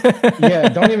 Yeah,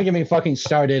 don't even get me fucking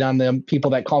started on the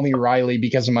people that call me Riley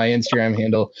because of my Instagram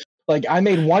handle. Like, I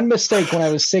made one mistake when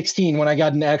I was 16 when I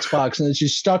got an Xbox, and it's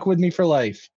just stuck with me for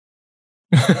life.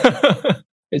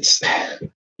 It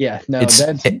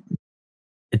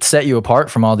set you apart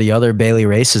from all the other Bailey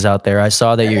races out there. I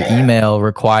saw that your email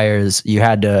requires you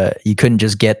couldn't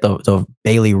just get the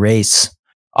Bailey race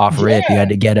off rip. You had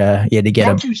to get a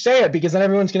Don't you say it, because then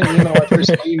everyone's going to email my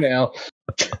personal email.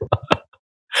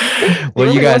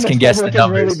 Well, you guys can guess the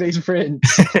numbers. Really big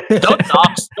friends.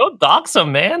 Don't dox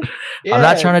them, man. Yeah. I'm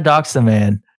not trying to dox them,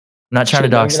 man. I'm not trying to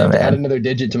dox them, Add man. another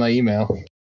digit to my email.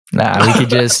 Nah, we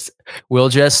could we'll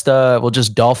just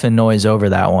dolphin noise over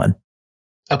that one.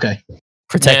 Okay,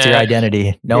 Protect your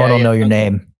identity. No one will know your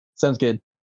name. Sounds good.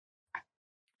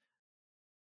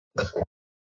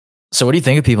 So what do you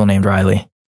think of people named Riley?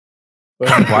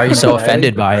 Why are you so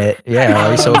offended by it? Yeah, why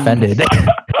are you so offended?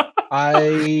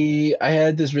 I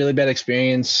had this really bad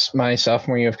experience my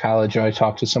sophomore year of college where I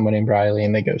talked to someone named Riley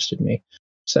and they ghosted me.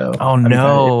 So oh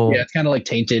no. It's kind of like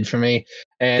tainted for me.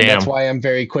 And that's why I'm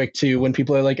very quick to, when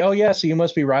people are like, oh yeah, so you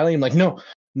must be Riley. I'm like, no.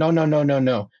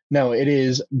 No, it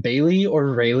is Bailey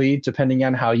or Rayleigh, depending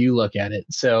on how you look at it.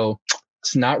 So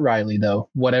it's not Riley though.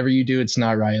 Whatever you do, it's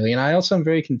not Riley. And I also am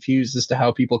very confused as to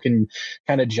how people can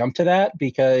kind of jump to that,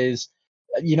 because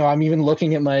I'm even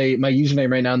looking at my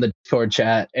username right now in the Discord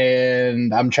chat,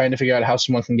 and I'm trying to figure out how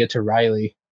someone can get to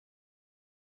Riley.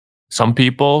 Some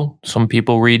people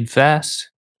read fast.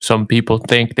 Some people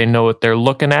think they know what they're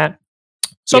looking at.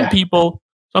 Some people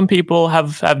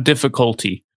have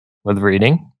difficulty with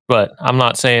reading, but I'm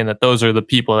not saying that those are the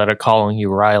people that are calling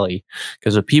you Riley,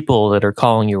 because the people that are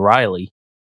calling you Riley,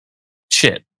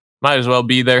 shit, might as well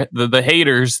be the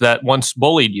haters that once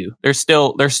bullied you. They're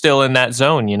still in that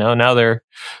zone, Now they're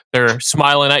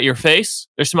smiling at your face.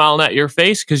 They're smiling at your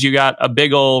face because you got a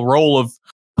big old roll of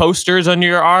posters under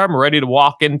your arm, ready to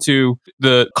walk into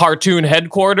the cartoon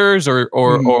headquarters or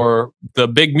the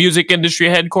big music industry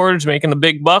headquarters, making the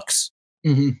big bucks.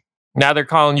 Mm-hmm. Now they're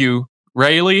calling you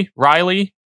Riley.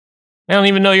 They don't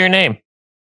even know your name.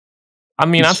 I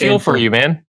mean, I feel for you,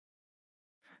 man.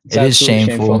 It is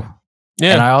shameful.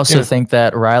 Yeah, and I also think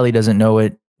that Riley doesn't know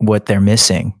what they're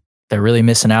missing. They're really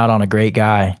missing out on a great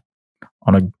guy,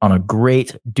 on a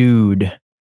great dude.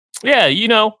 Yeah,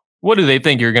 what do they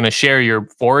think? You're going to share your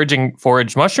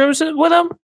foraged mushrooms with them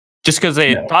just because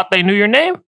they thought they knew your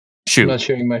name? Shoot, I'm not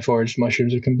sharing my foraged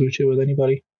mushrooms or kombucha with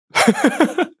anybody.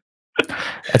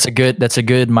 That's a good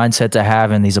mindset to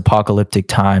have in these apocalyptic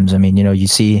times. I mean, you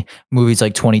see movies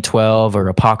like 2012 or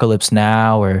Apocalypse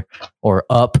Now or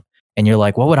Up, and you're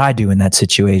like, what would I do in that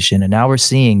situation? And now we're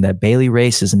seeing that Bailey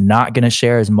Race is not going to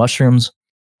share his mushrooms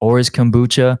or his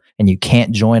kombucha, and you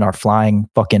can't join our flying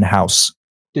fucking house.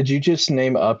 Did you just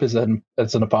name Up as an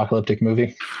apocalyptic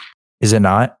movie? Is it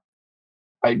not?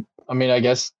 I mean, I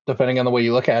guess depending on the way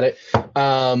you look at it.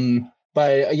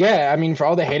 But yeah, I mean, for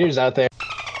all the haters out there,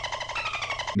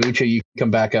 kombucha, you can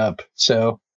come back up.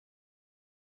 So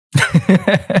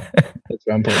that's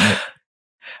where I'm putting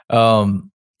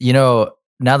it.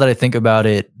 Now that I think about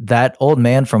it, that old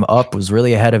man from Up was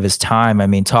really ahead of his time. I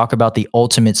mean, talk about the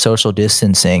ultimate social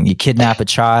distancing. You kidnap a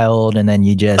child and then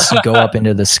you just go up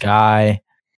into the sky.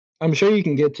 I'm sure you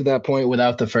can get to that point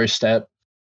without the first step.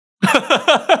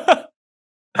 Are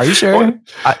you sure?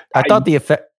 I thought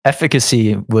the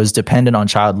efficacy was dependent on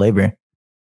child labor.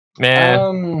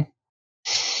 Man.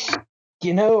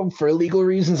 For legal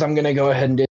reasons, I'm going to go ahead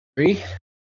and disagree.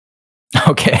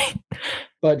 Okay.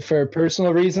 But for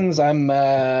personal reasons, I'm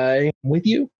with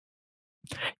you.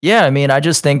 Yeah, I mean, I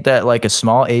just think that like a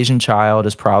small Asian child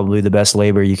is probably the best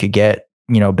labor you could get,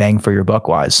 bang for your buck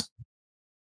wise.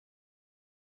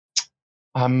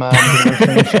 I'm going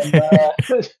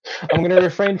to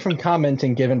refrain from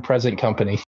commenting given present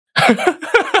company.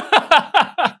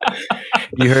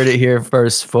 You heard it here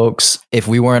first, folks. If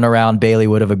we weren't around, Bailey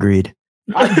would have agreed.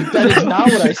 That is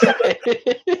not what I said.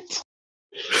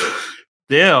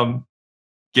 Damn.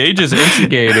 Gage is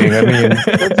instigating. I mean,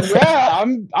 yeah,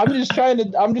 I'm just trying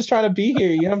to be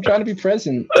here. I'm trying to be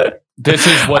present. This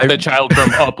is what the child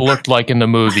from Up looked like in the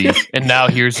movie, and now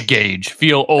here's Gage.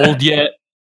 Feel old yet?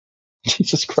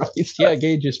 Jesus Christ! Yeah,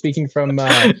 Gage, you're speaking from.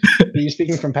 Are you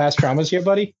speaking from past traumas here,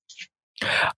 buddy?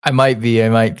 I might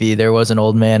be. There was an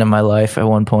old man in my life at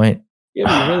one point. Yeah,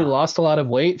 but you really lost a lot of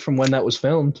weight from when that was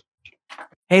filmed.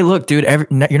 Hey, look, dude,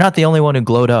 you're not the only one who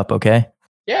glowed up, okay?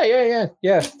 Yeah.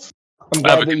 I'm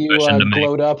glad that you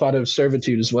glowed up out of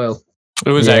servitude as well.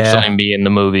 It was actually me in the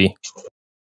movie.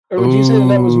 Or would you say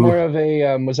that was more of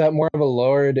a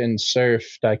Lord and serf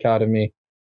dichotomy?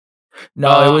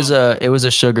 No, it was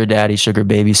a sugar daddy, sugar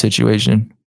baby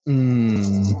situation.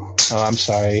 Oh, I'm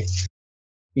sorry.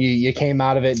 You came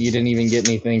out of it. You didn't even get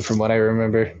anything from what I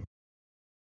remember.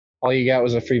 All you got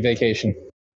was a free vacation.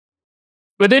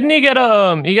 But didn't he get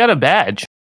a badge?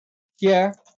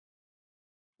 Yeah.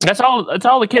 That's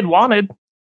all the kid wanted.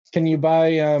 Can you buy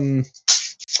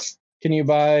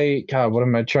God, what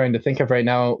am I trying to think of right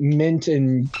now? Mint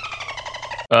and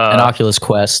an Oculus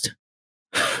Quest.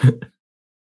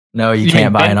 No, you You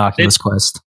can't mean buy an Thin- Oculus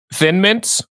Quest. Thin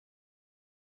Mints?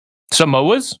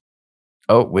 Samoas?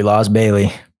 Oh, we lost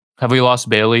Bailey. Have we lost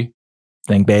Bailey?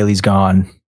 I think Bailey's gone.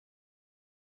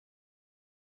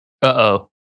 Uh-oh.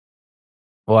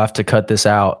 We'll have to cut this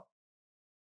out.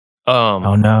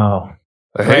 Oh no.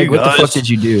 Hey, Greg, what the fuck guys. did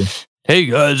you do? Hey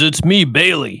guys, it's me,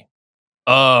 Bailey.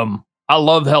 I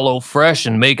love HelloFresh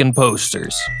and making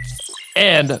posters.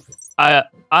 And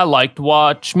I like to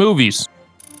watch movies.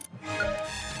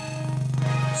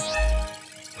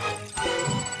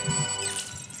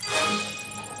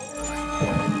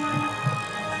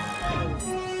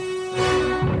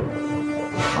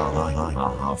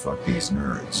 Fuck these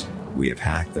nerds. We have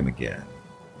hacked them again.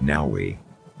 Now we,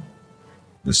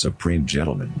 the Supreme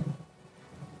Gentlemen,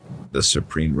 the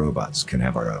Supreme Robots, can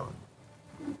have our own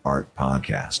art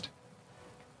podcast.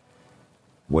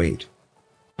 Wait.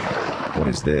 What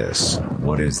is this?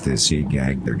 What is this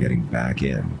e-gag? They're getting back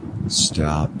in.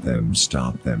 Stop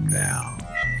them now.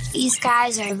 These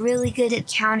guys are really good at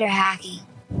counter hacking.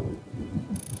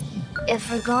 If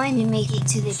we're going to make it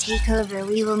to the takeover,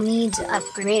 we will need to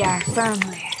upgrade our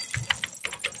firmware.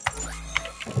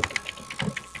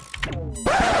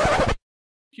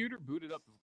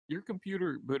 Your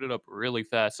computer booted up really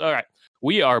fast. All right,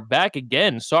 we are back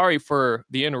again. Sorry for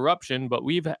the interruption, but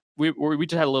we just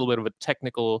had a little bit of a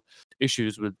technical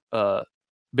issues with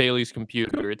Bailey's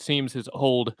computer. It seems his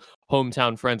old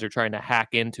hometown friends are trying to hack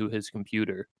into his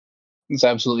computer. That's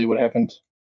absolutely what happened.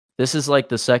 This is like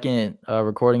the second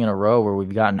recording in a row where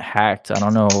we've gotten hacked. I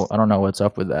don't know what's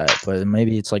up with that, but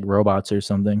maybe it's like robots or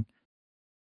something.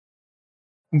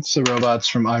 It's the robots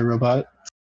from iRobot.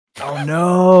 Oh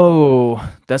no,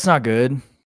 that's not good.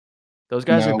 Those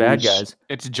guys No, are bad we just- guys.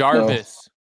 It's Jarvis.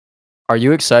 Are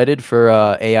you excited for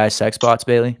AI sex bots,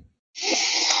 Bailey?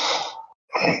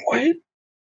 What?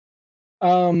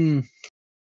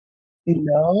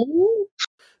 No.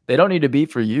 They don't need to be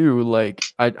for you. Like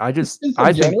I Just in think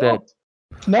that. general?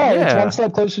 No, it's Yeah. one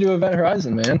step closer to Event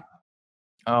Horizon, man.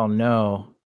 Oh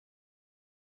no.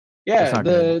 Yeah, That's not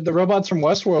good. the robots from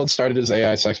Westworld started as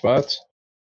AI sex bots.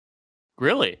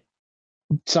 Really?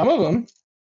 Some of them.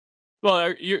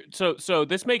 Well, so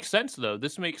this makes sense though.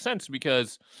 This makes sense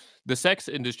because the sex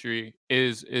industry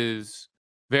is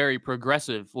very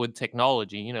progressive with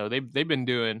technology. You know, they've been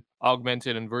doing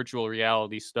augmented and virtual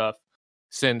reality stuff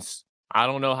since I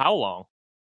don't know how long.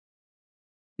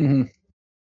 Mhm.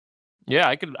 Yeah,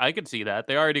 I could see that.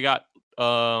 They already got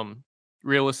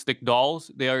realistic dolls.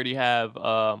 They already have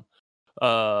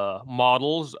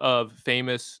models of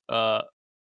famous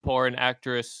porn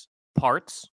actress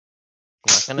parts.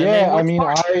 I'm not gonna Yeah, name I which mean,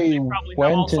 parts, but they I probably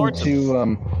have all went sorts of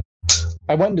them. into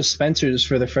I went into Spencer's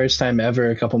for the first time ever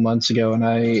a couple months ago, and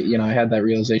I had that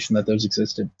realization that those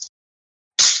existed.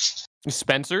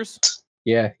 Spencer's.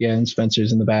 Yeah, and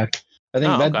Spencer's in the back. I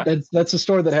think Oh, okay. that's a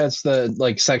store that has the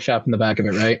like sex shop in the back of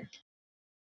it, right?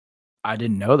 I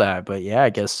didn't know that, but yeah, I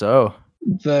guess so.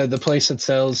 The place that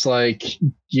sells like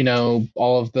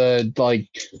all of the like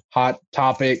Hot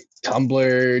Topic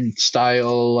Tumblr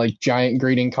style like giant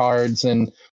greeting cards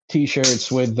and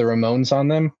T-shirts with the Ramones on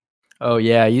them. Oh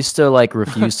yeah, I used to like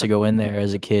refuse to go in there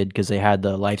as a kid because they had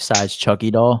the life-size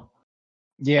Chucky doll.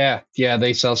 Yeah,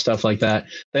 they sell stuff like that.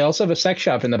 They also have a sex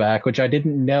shop in the back, which I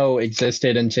didn't know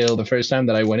existed until the first time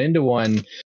that I went into one,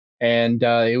 and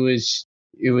it was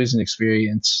an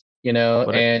experience,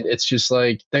 and it's just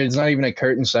like there's not even a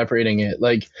curtain separating it.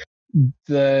 Like I'm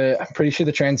pretty sure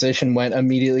the transition went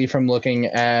immediately from looking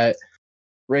at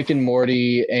Rick and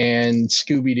Morty and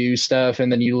Scooby-Doo stuff,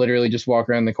 and then you literally just walk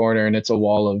around the corner and it's a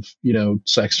wall of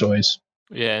sex toys.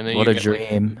 Yeah, and then What you a get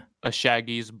dream. a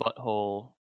Shaggy's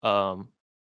butthole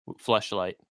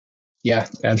fleshlight. Yeah,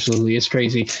 absolutely. It's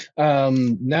crazy.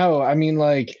 No, I mean,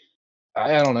 like,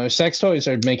 I don't know. Sex toys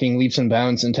are making leaps and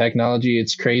bounds in technology.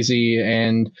 It's crazy.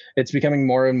 And it's becoming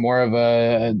more and more of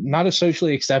a, not a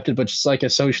socially accepted, but just like a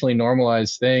socially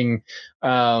normalized thing.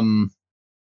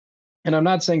 And I'm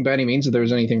not saying by any means that there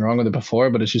was anything wrong with it before,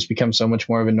 but it's just become so much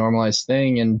more of a normalized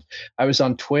thing. And I was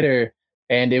on Twitter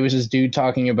and it was this dude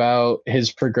talking about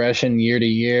his progression year to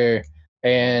year.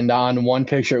 And on one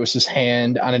picture, it was his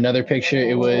hand. On another picture,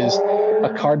 it was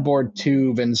a cardboard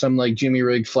tube and some like Jimmy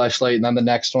Rig fleshlight. And on the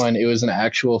next one, it was an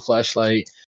actual fleshlight.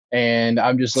 And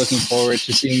I'm just looking forward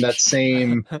to seeing that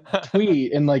same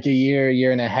tweet in like a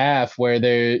year and a half, where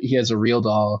he has a real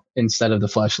doll instead of the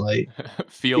fleshlight.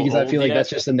 Because I feel like that's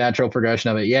just the natural progression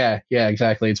of it. Yeah,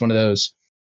 exactly. It's one of those.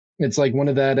 It's like one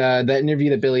of that interview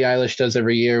that Billie Eilish does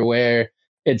every year, where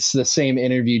it's the same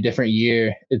interview, different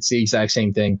year. It's the exact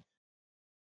same thing.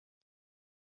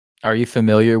 Are you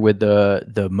familiar with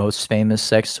the most famous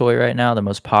sex toy right now? The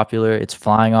most popular? It's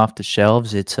flying off the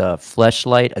shelves. It's a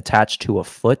fleshlight attached to a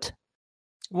foot. Are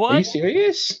you What?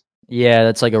 serious? Yeah,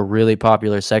 that's like a really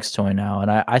popular sex toy now,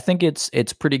 and I think it's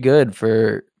pretty good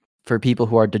for people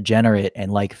who are degenerate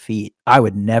and like feet. I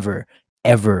would never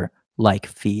ever like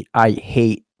feet. I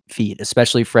hate feet,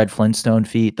 especially Fred Flintstone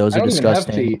feet. Those I are don't even have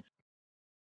disgusting. feet.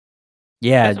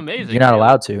 Yeah, That's amazing, you're not Bailey.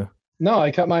 allowed to. No,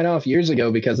 I cut mine off years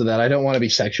ago because of that. I don't want to be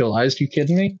sexualized. You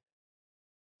kidding me?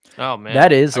 Oh man,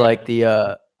 That is I like got-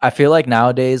 the I feel like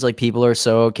nowadays like people are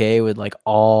so okay with like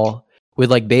all with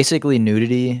like basically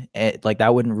nudity. Like that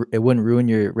it wouldn't ruin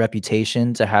your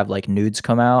reputation to have like nudes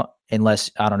come out unless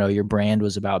I don't know your brand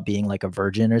was about being like a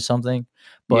virgin or something.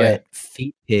 Yeah. But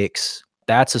feet pics,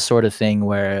 that's a sort of thing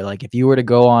where like if you were to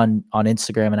go on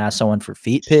Instagram and ask someone for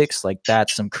feet pics, like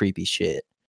that's some creepy shit.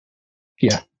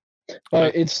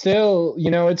 But it's still,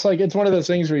 it's like it's one of those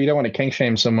things where you don't want to kink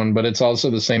shame someone, but it's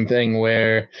also the same thing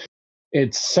where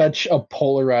it's such a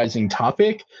polarizing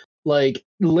topic. Like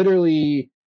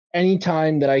literally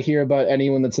anytime that I hear about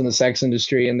anyone that's in the sex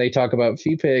industry and they talk about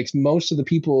feet pics, most of the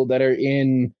people that are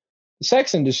in the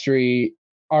sex industry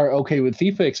are okay with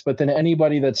feet pics, but then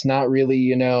anybody that's not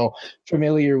really,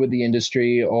 familiar with the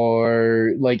industry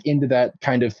or like into that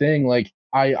kind of thing, like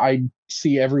I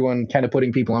see everyone kind of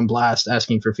putting people on blast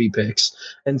asking for feet pics.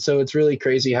 And so it's really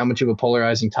crazy how much of a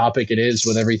polarizing topic it is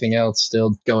with everything else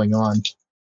still going on.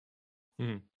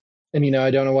 Hmm. And,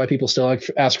 I don't know why people still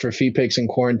ask for feet pics in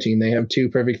quarantine. They have two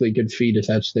perfectly good feet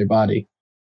attached to their body.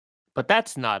 But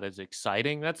that's not as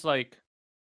exciting. That's like,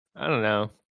 I don't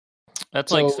know. That's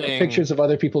So like saying pictures of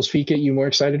other people's feet get you more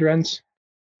excited, Renz?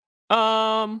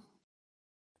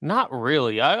 Not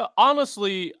really. I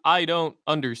honestly I don't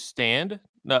understand.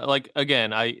 Like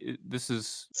again, I'm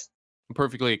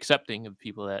perfectly accepting of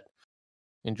people that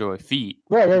enjoy feet.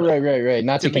 Right.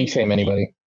 Not to To kink me, shame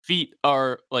anybody. Feet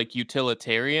are like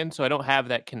utilitarian, so I don't have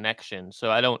that connection. So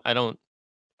I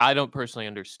don't personally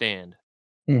understand.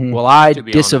 Mhm. Well, I To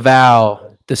be honest.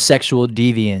 disavow the sexual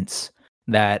deviance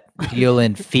that deal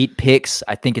in feet pics.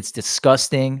 I think it's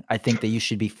disgusting. I think that you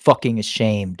should be fucking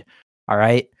ashamed. All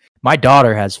right? My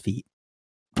daughter has feet.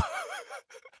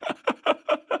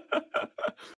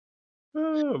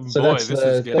 Oh, So boy, that's this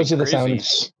is getting those are the crazy.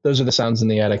 sounds. Those are the sounds in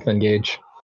the attic. Then Gage.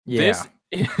 Yeah.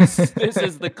 This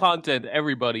is the content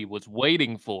everybody was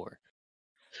waiting for.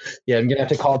 Yeah, I'm gonna have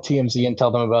to call TMZ and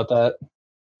tell them about that.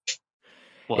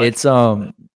 What? It's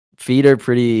feet are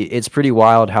it's pretty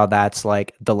wild how that's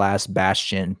like the last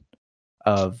bastion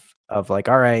of like,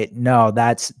 all right, no,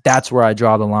 that's where I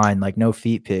draw the line. Like no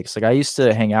feet pics. Like I used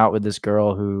to hang out with this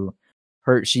girl who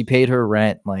she paid her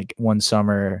rent like one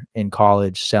summer in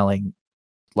college selling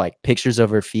like pictures of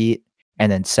her feet and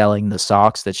then selling the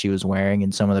socks that she was wearing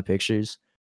in some of the pictures.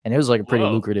 And it was like a pretty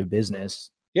Whoa. lucrative business.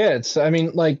 Yeah,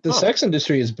 like the Huh. sex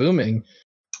industry is booming.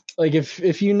 Like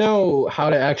if you know how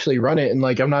to actually run it, and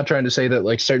like I'm not trying to say that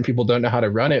like certain people don't know how to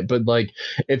run it, but like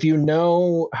if you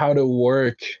know how to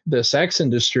work the sex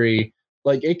industry,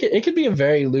 like it could be a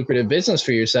very lucrative business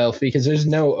for yourself because there's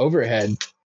no overhead.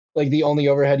 Like the only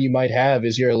overhead you might have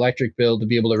is your electric bill to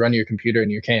be able to run your computer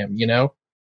and your cam,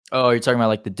 Oh, you're talking about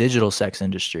like the digital sex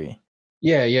industry.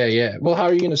 Yeah. Well, how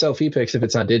are you going to sell feet pics if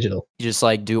it's not digital? You just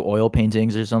like do oil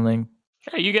paintings or something.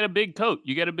 Hey, you get a big coat.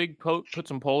 Put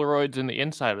some Polaroids in the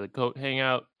inside of the coat, hang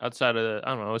out outside of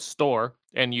a store,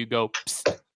 and you go,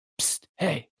 psst, psst,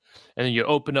 hey. And then you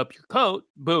open up your coat,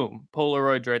 boom,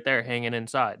 Polaroids right there hanging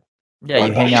inside. Yeah,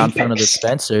 you hang out in front of the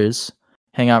Spencers.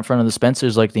 Hang out in front of the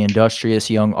Spencers like the industrious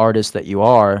young artist that you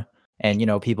are. And,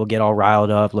 people get all riled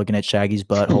up looking at Shaggy's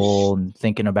butthole and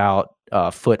thinking about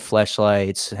foot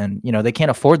fleshlights. And, they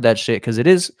can't afford that shit because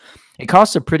it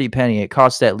costs a pretty penny. It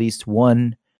costs at least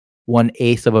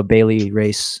 1/8 of a Bailey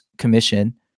race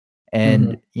commission.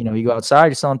 And, you go outside,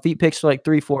 you're selling feet pics for like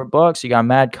 $3-4. You got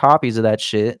mad copies of that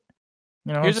shit.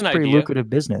 Here's It's an a pretty idea. lucrative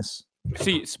business.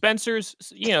 See, Spencer's,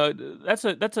 that's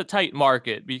a tight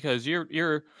market because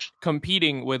you're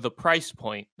competing with the price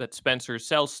point that Spencer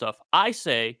sells stuff. I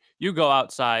say you go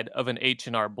outside of an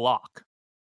H&R Block.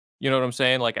 You know what I'm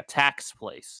saying? Like a tax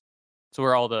place. It's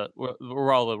where all the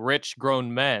rich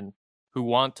grown men who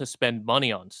want to spend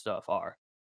money on stuff are.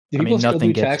 Do I people mean, still nothing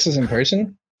do gets- taxes in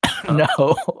person? No,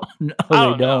 I they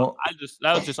don't know. don't.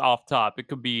 That was just off top. It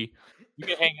could be you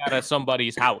can hang out at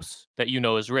somebody's house that you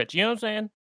know is rich. You know what I'm saying?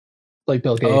 Like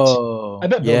Bill Gates. Oh, I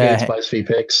bet Bill yeah. Gates buys feet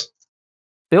pics.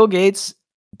 Bill Gates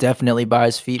definitely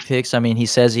buys feet pics. I mean, he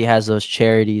says he has those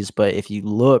charities, but if you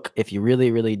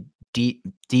really, really deep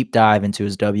dive into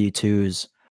his W-2s,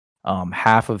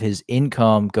 half of his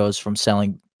income goes from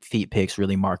selling feet pics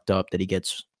really marked up that he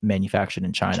gets manufactured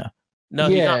in China. No,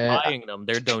 he's not buying them.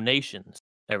 They're donations.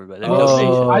 Everybody.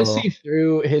 I see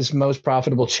through his most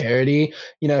profitable charity.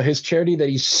 His charity that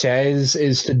he says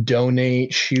is to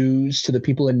donate shoes to the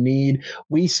people in need.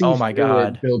 We see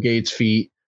it, Bill Gates'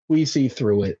 feet. We see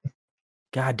through it.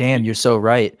 God damn, you're so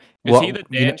right. Is he the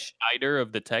Dan Schneider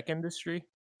of the tech industry?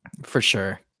 For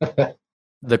sure.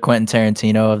 The Quentin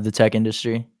Tarantino of the tech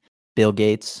industry. Bill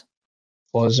Gates.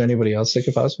 Well, is there anybody else that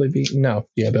could possibly be? No.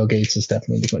 Yeah, Bill Gates is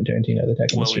definitely the Quentin Tarantino of the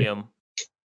tech industry.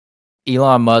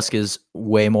 Elon Musk is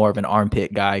way more of an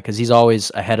armpit guy because he's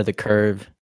always ahead of the curve.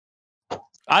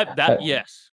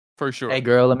 Yes, for sure. Hey,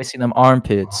 girl, let me see them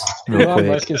armpits. Elon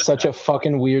Musk is such a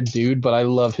fucking weird dude, but I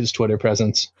love his Twitter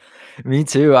presence. Me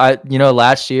too.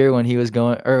 Last year when he was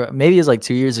going, or maybe it was like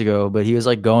 2 years ago, but he was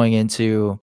like going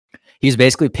into, he was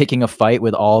basically picking a fight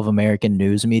with all of American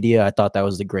news media. I thought that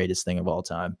was the greatest thing of all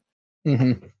time.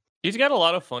 Mm-hmm. He's got a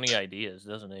lot of funny ideas,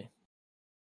 doesn't he?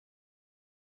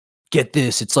 Get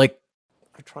this. It's like,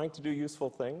 trying to do useful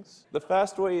things. The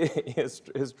fast way is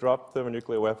drop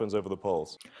thermonuclear weapons over the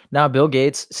poles. Now, Bill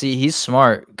Gates, see, he's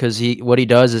smart because what he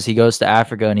does is he goes to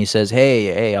Africa and he says,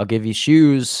 hey, I'll give you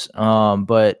shoes,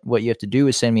 but what you have to do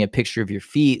is send me a picture of your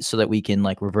feet so that we can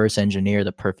like reverse engineer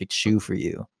the perfect shoe for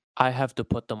you. I have to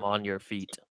put them on your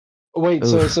feet. Wait,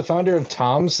 so is the founder of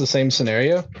Tom's the same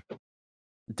scenario?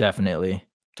 Definitely.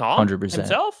 Tom? 100%.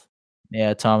 Himself?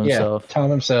 Yeah, Tom himself. Yeah, Tom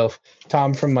himself.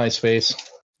 Tom from MySpace.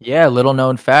 Yeah, little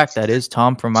known fact, that is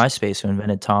Tom from MySpace who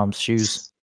invented Tom's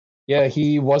shoes. Yeah,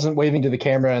 he wasn't waving to the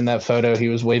camera in that photo. He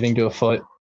was waving to a foot.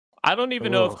 I don't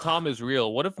even know if Tom is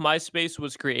real. What if MySpace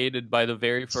was created by the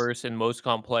very first and most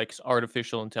complex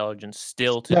artificial intelligence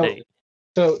still today?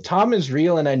 So Tom is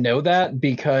real, and I know that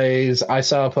because I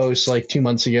saw a post like 2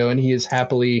 months ago, and he is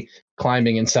happily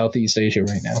climbing in Southeast Asia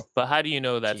right now. But how do you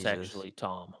know that's actually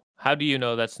Tom? How do you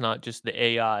know that's not just the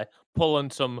AI pulling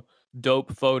some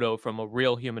dope photo from a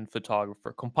real human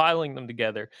photographer, compiling them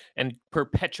together and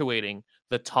perpetuating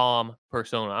the Tom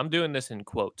persona? I'm doing this in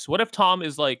quotes. What if Tom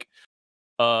is like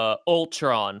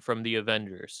Ultron from the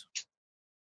Avengers?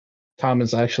 Tom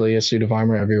is actually a suit of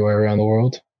armor everywhere around the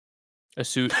world. A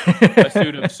suit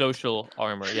of social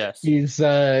armor. Yes, he's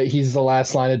the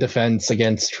last line of defense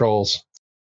against trolls.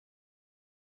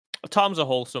 Tom's a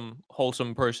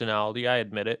wholesome personality. I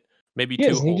admit it. Maybe too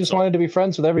wholesome. He just wanted to be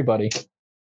friends with everybody.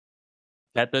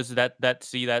 That's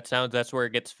where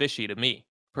it gets fishy to me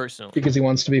personally. Because he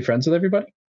wants to be friends with everybody?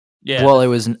 Yeah. Well,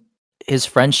 his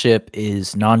friendship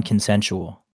is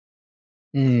non-consensual.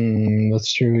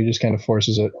 That's true. He just kind of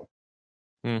forces it.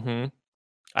 Mm-hmm.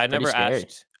 I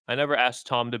never asked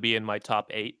Tom to be in my top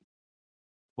 8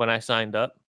 when I signed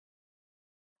up.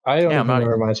 I don't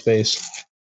remember MySpace.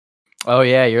 Oh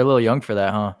yeah, you're a little young for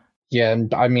that, huh? Yeah,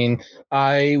 I mean,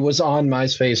 I was on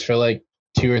MySpace for like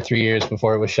 2 or 3 years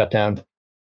before it was shut down.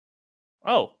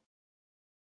 Oh.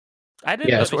 I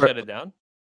didn't know they shut it down.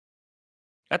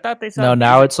 I thought they said no,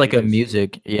 now it's like a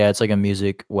music. Yeah, it's like a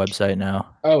music website now.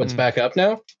 Oh, it's back up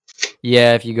now?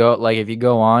 Yeah, if you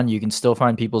go on, you can still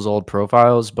find people's old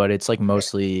profiles, but it's like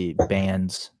mostly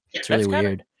bands. It's really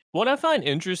weird. What I find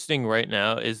interesting right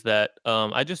now is that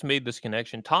I just made this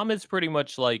connection. Tom is pretty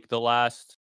much like the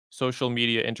last social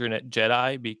media internet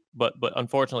Jedi, but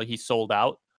unfortunately he sold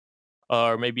out,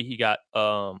 or maybe he got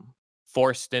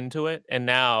forced into it, and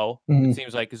now it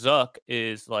seems like Zuck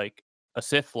is like a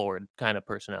Sith Lord kind of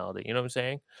personality. You know what I'm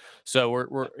saying? So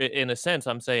we're in a sense,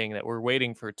 I'm saying that we're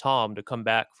waiting for Tom to come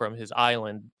back from his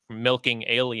island, milking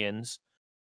aliens,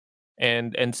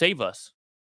 and save us.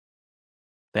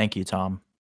 Thank you, Tom.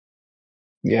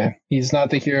 Yeah, he's not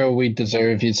the hero we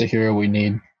deserve. He's the hero we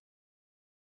need.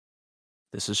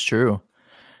 This is true.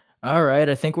 All right,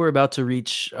 I think we're about to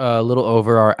reach a little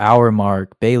over our hour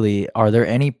mark. Bailey, are there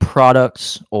any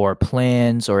products or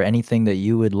plans or anything that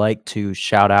you would like to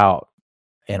shout out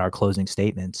in our closing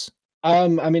statements? I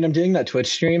mean, I'm doing that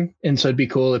Twitch stream, and so it'd be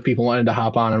cool if people wanted to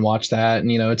hop on and watch that.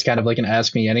 And, it's kind of like an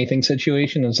Ask Me Anything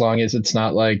situation, as long as it's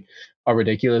not like a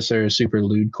ridiculous or super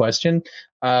lewd question.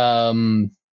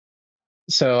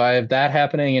 So I have that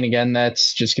happening. And again,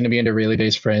 that's just going to be under Really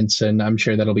Based Prince. And I'm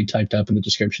sure that'll be typed up in the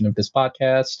description of this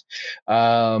podcast.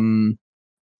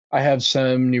 I have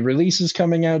some new releases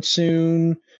coming out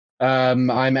soon.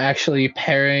 I'm actually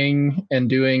pairing and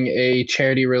doing a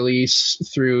charity release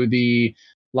through the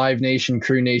Live Nation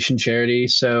Crew Nation charity.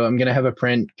 So I'm going to have a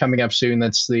print coming up soon.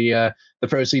 That's the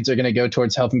proceeds are going to go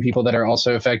towards helping people that are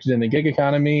also affected in the gig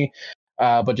economy.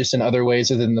 But just in other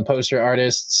ways other than the poster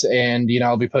artists. And,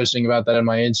 I'll be posting about that on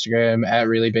my Instagram at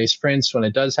Really Based Prince when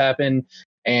it does happen.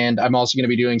 And I'm also going to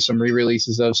be doing some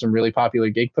re-releases of some really popular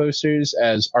gig posters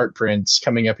as art prints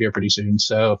coming up here pretty soon.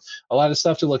 So a lot of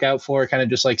stuff to look out for, kind of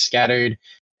just like scattered.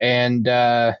 And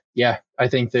yeah, I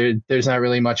think there's not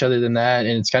really much other than that.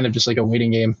 And it's kind of just like a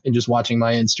waiting game and just watching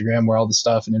my Instagram where all the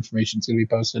stuff and information is going to be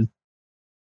posted.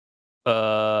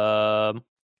 Can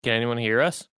anyone hear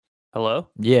us? Hello?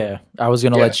 Yeah, I was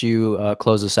going to let you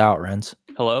close us out, Renz.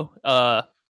 Hello?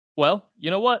 Well, you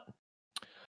know what?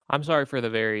 I'm sorry for the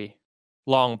very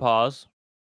long pause,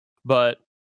 but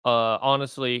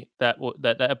honestly,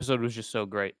 that episode was just so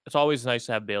great. It's always nice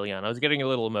to have Bailey on. I was getting a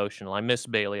little emotional. I miss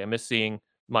Bailey. I miss seeing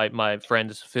my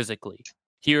friends physically.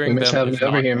 Hearing them having you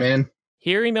over here, man.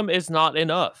 Hearing them is not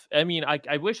enough. I mean,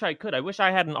 I wish I could. I wish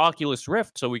I had an Oculus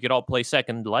Rift so we could all play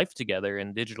Second Life together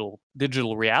in digital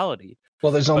reality.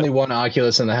 Well, there's only one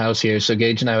Oculus in the house here, so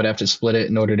Gage and I would have to split it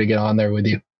in order to get on there with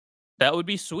you. That would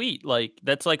be sweet. Like,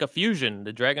 that's like a fusion,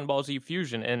 the Dragon Ball Z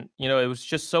fusion. And, you know, it was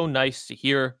just so nice to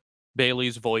hear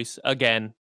Bailey's voice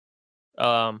again.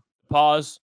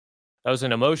 Pause. That was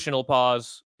an emotional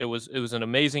pause. It was an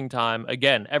amazing time.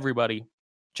 Again, everybody,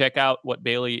 check out what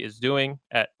Bailey is doing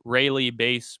at Rayleigh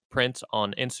Base Prints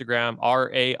on Instagram.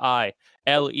 RAILEYBACE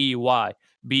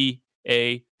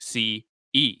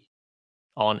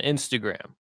on Instagram.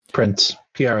 Prints.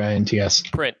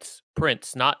 PRINTS.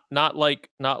 Prints. Not like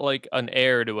an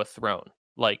heir to a throne.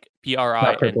 Like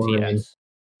PRINTS.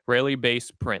 Rayleigh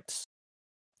Base Prints.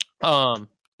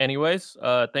 Anyways,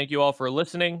 thank you all for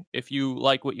listening. If you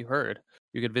like what you heard,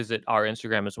 you could visit our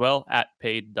Instagram as well at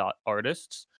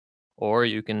paid.artists, or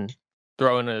you can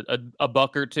throw in a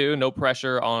buck or two. No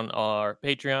pressure on our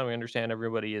Patreon. We understand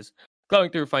everybody is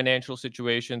going through financial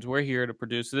situations. We're here to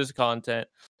produce this content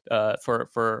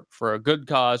for a good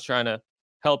cause, trying to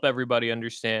help everybody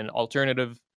understand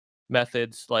alternative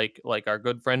methods like our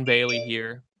good friend Bailey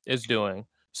here is doing.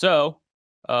 So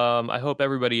I hope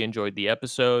everybody enjoyed the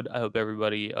episode. I hope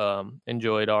everybody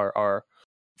enjoyed our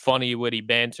funny, witty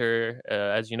banter.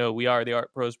 As you know, we are the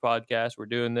Art Pros Podcast. We're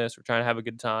doing this. We're trying to have a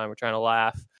good time. We're trying to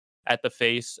laugh at the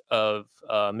face of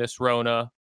Miss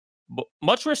Rona.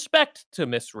 Much respect to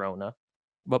Miss Rona,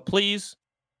 but please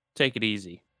take it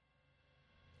easy.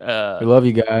 We love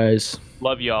you guys.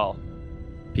 Love y'all.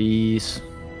 Peace.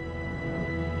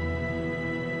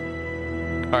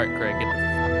 All right, Craig, get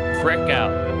the frick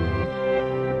out.